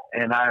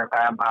 And I'm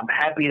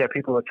happy that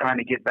people are trying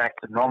to get back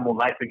to normal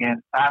life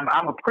again.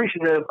 I'm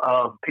appreciative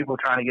of people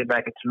trying to get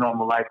back into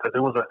normal life because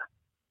it was a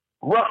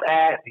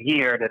rough-ass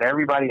year that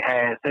everybody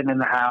had sitting in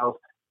the house,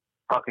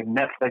 fucking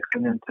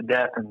Netflixing to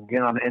death and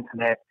getting on the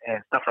internet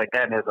and stuff like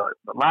that. And there's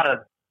a lot of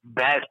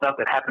bad stuff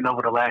that happened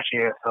over the last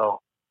year. So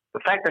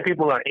the fact that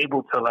people are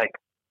able to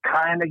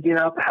kind of get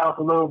out the house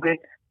a little bit,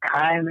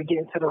 kind of get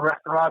into the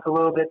restaurants a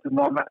little bit to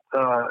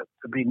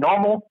be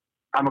normal,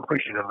 I'm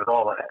appreciative of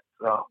all of that.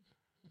 So,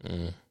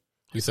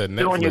 You said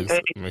Doing your Netflix.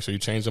 thing. Make sure you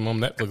change them on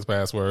Netflix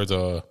passwords.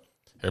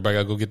 Everybody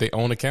got to go get their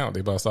own account. They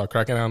about to start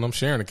cracking down on them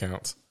sharing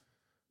accounts.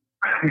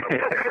 I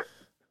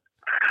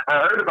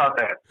heard about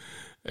that.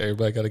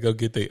 Everybody got to go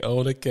get their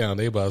own account.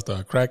 They about to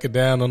start cracking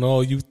down on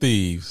all you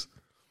thieves.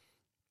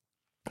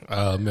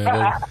 Oh,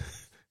 man.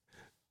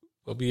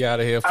 We'll be out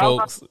of here,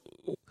 folks.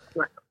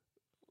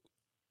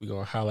 We're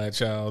going to holler at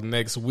y'all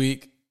next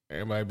week.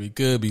 Everybody be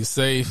good, be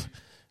safe.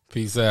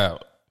 Peace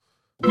out.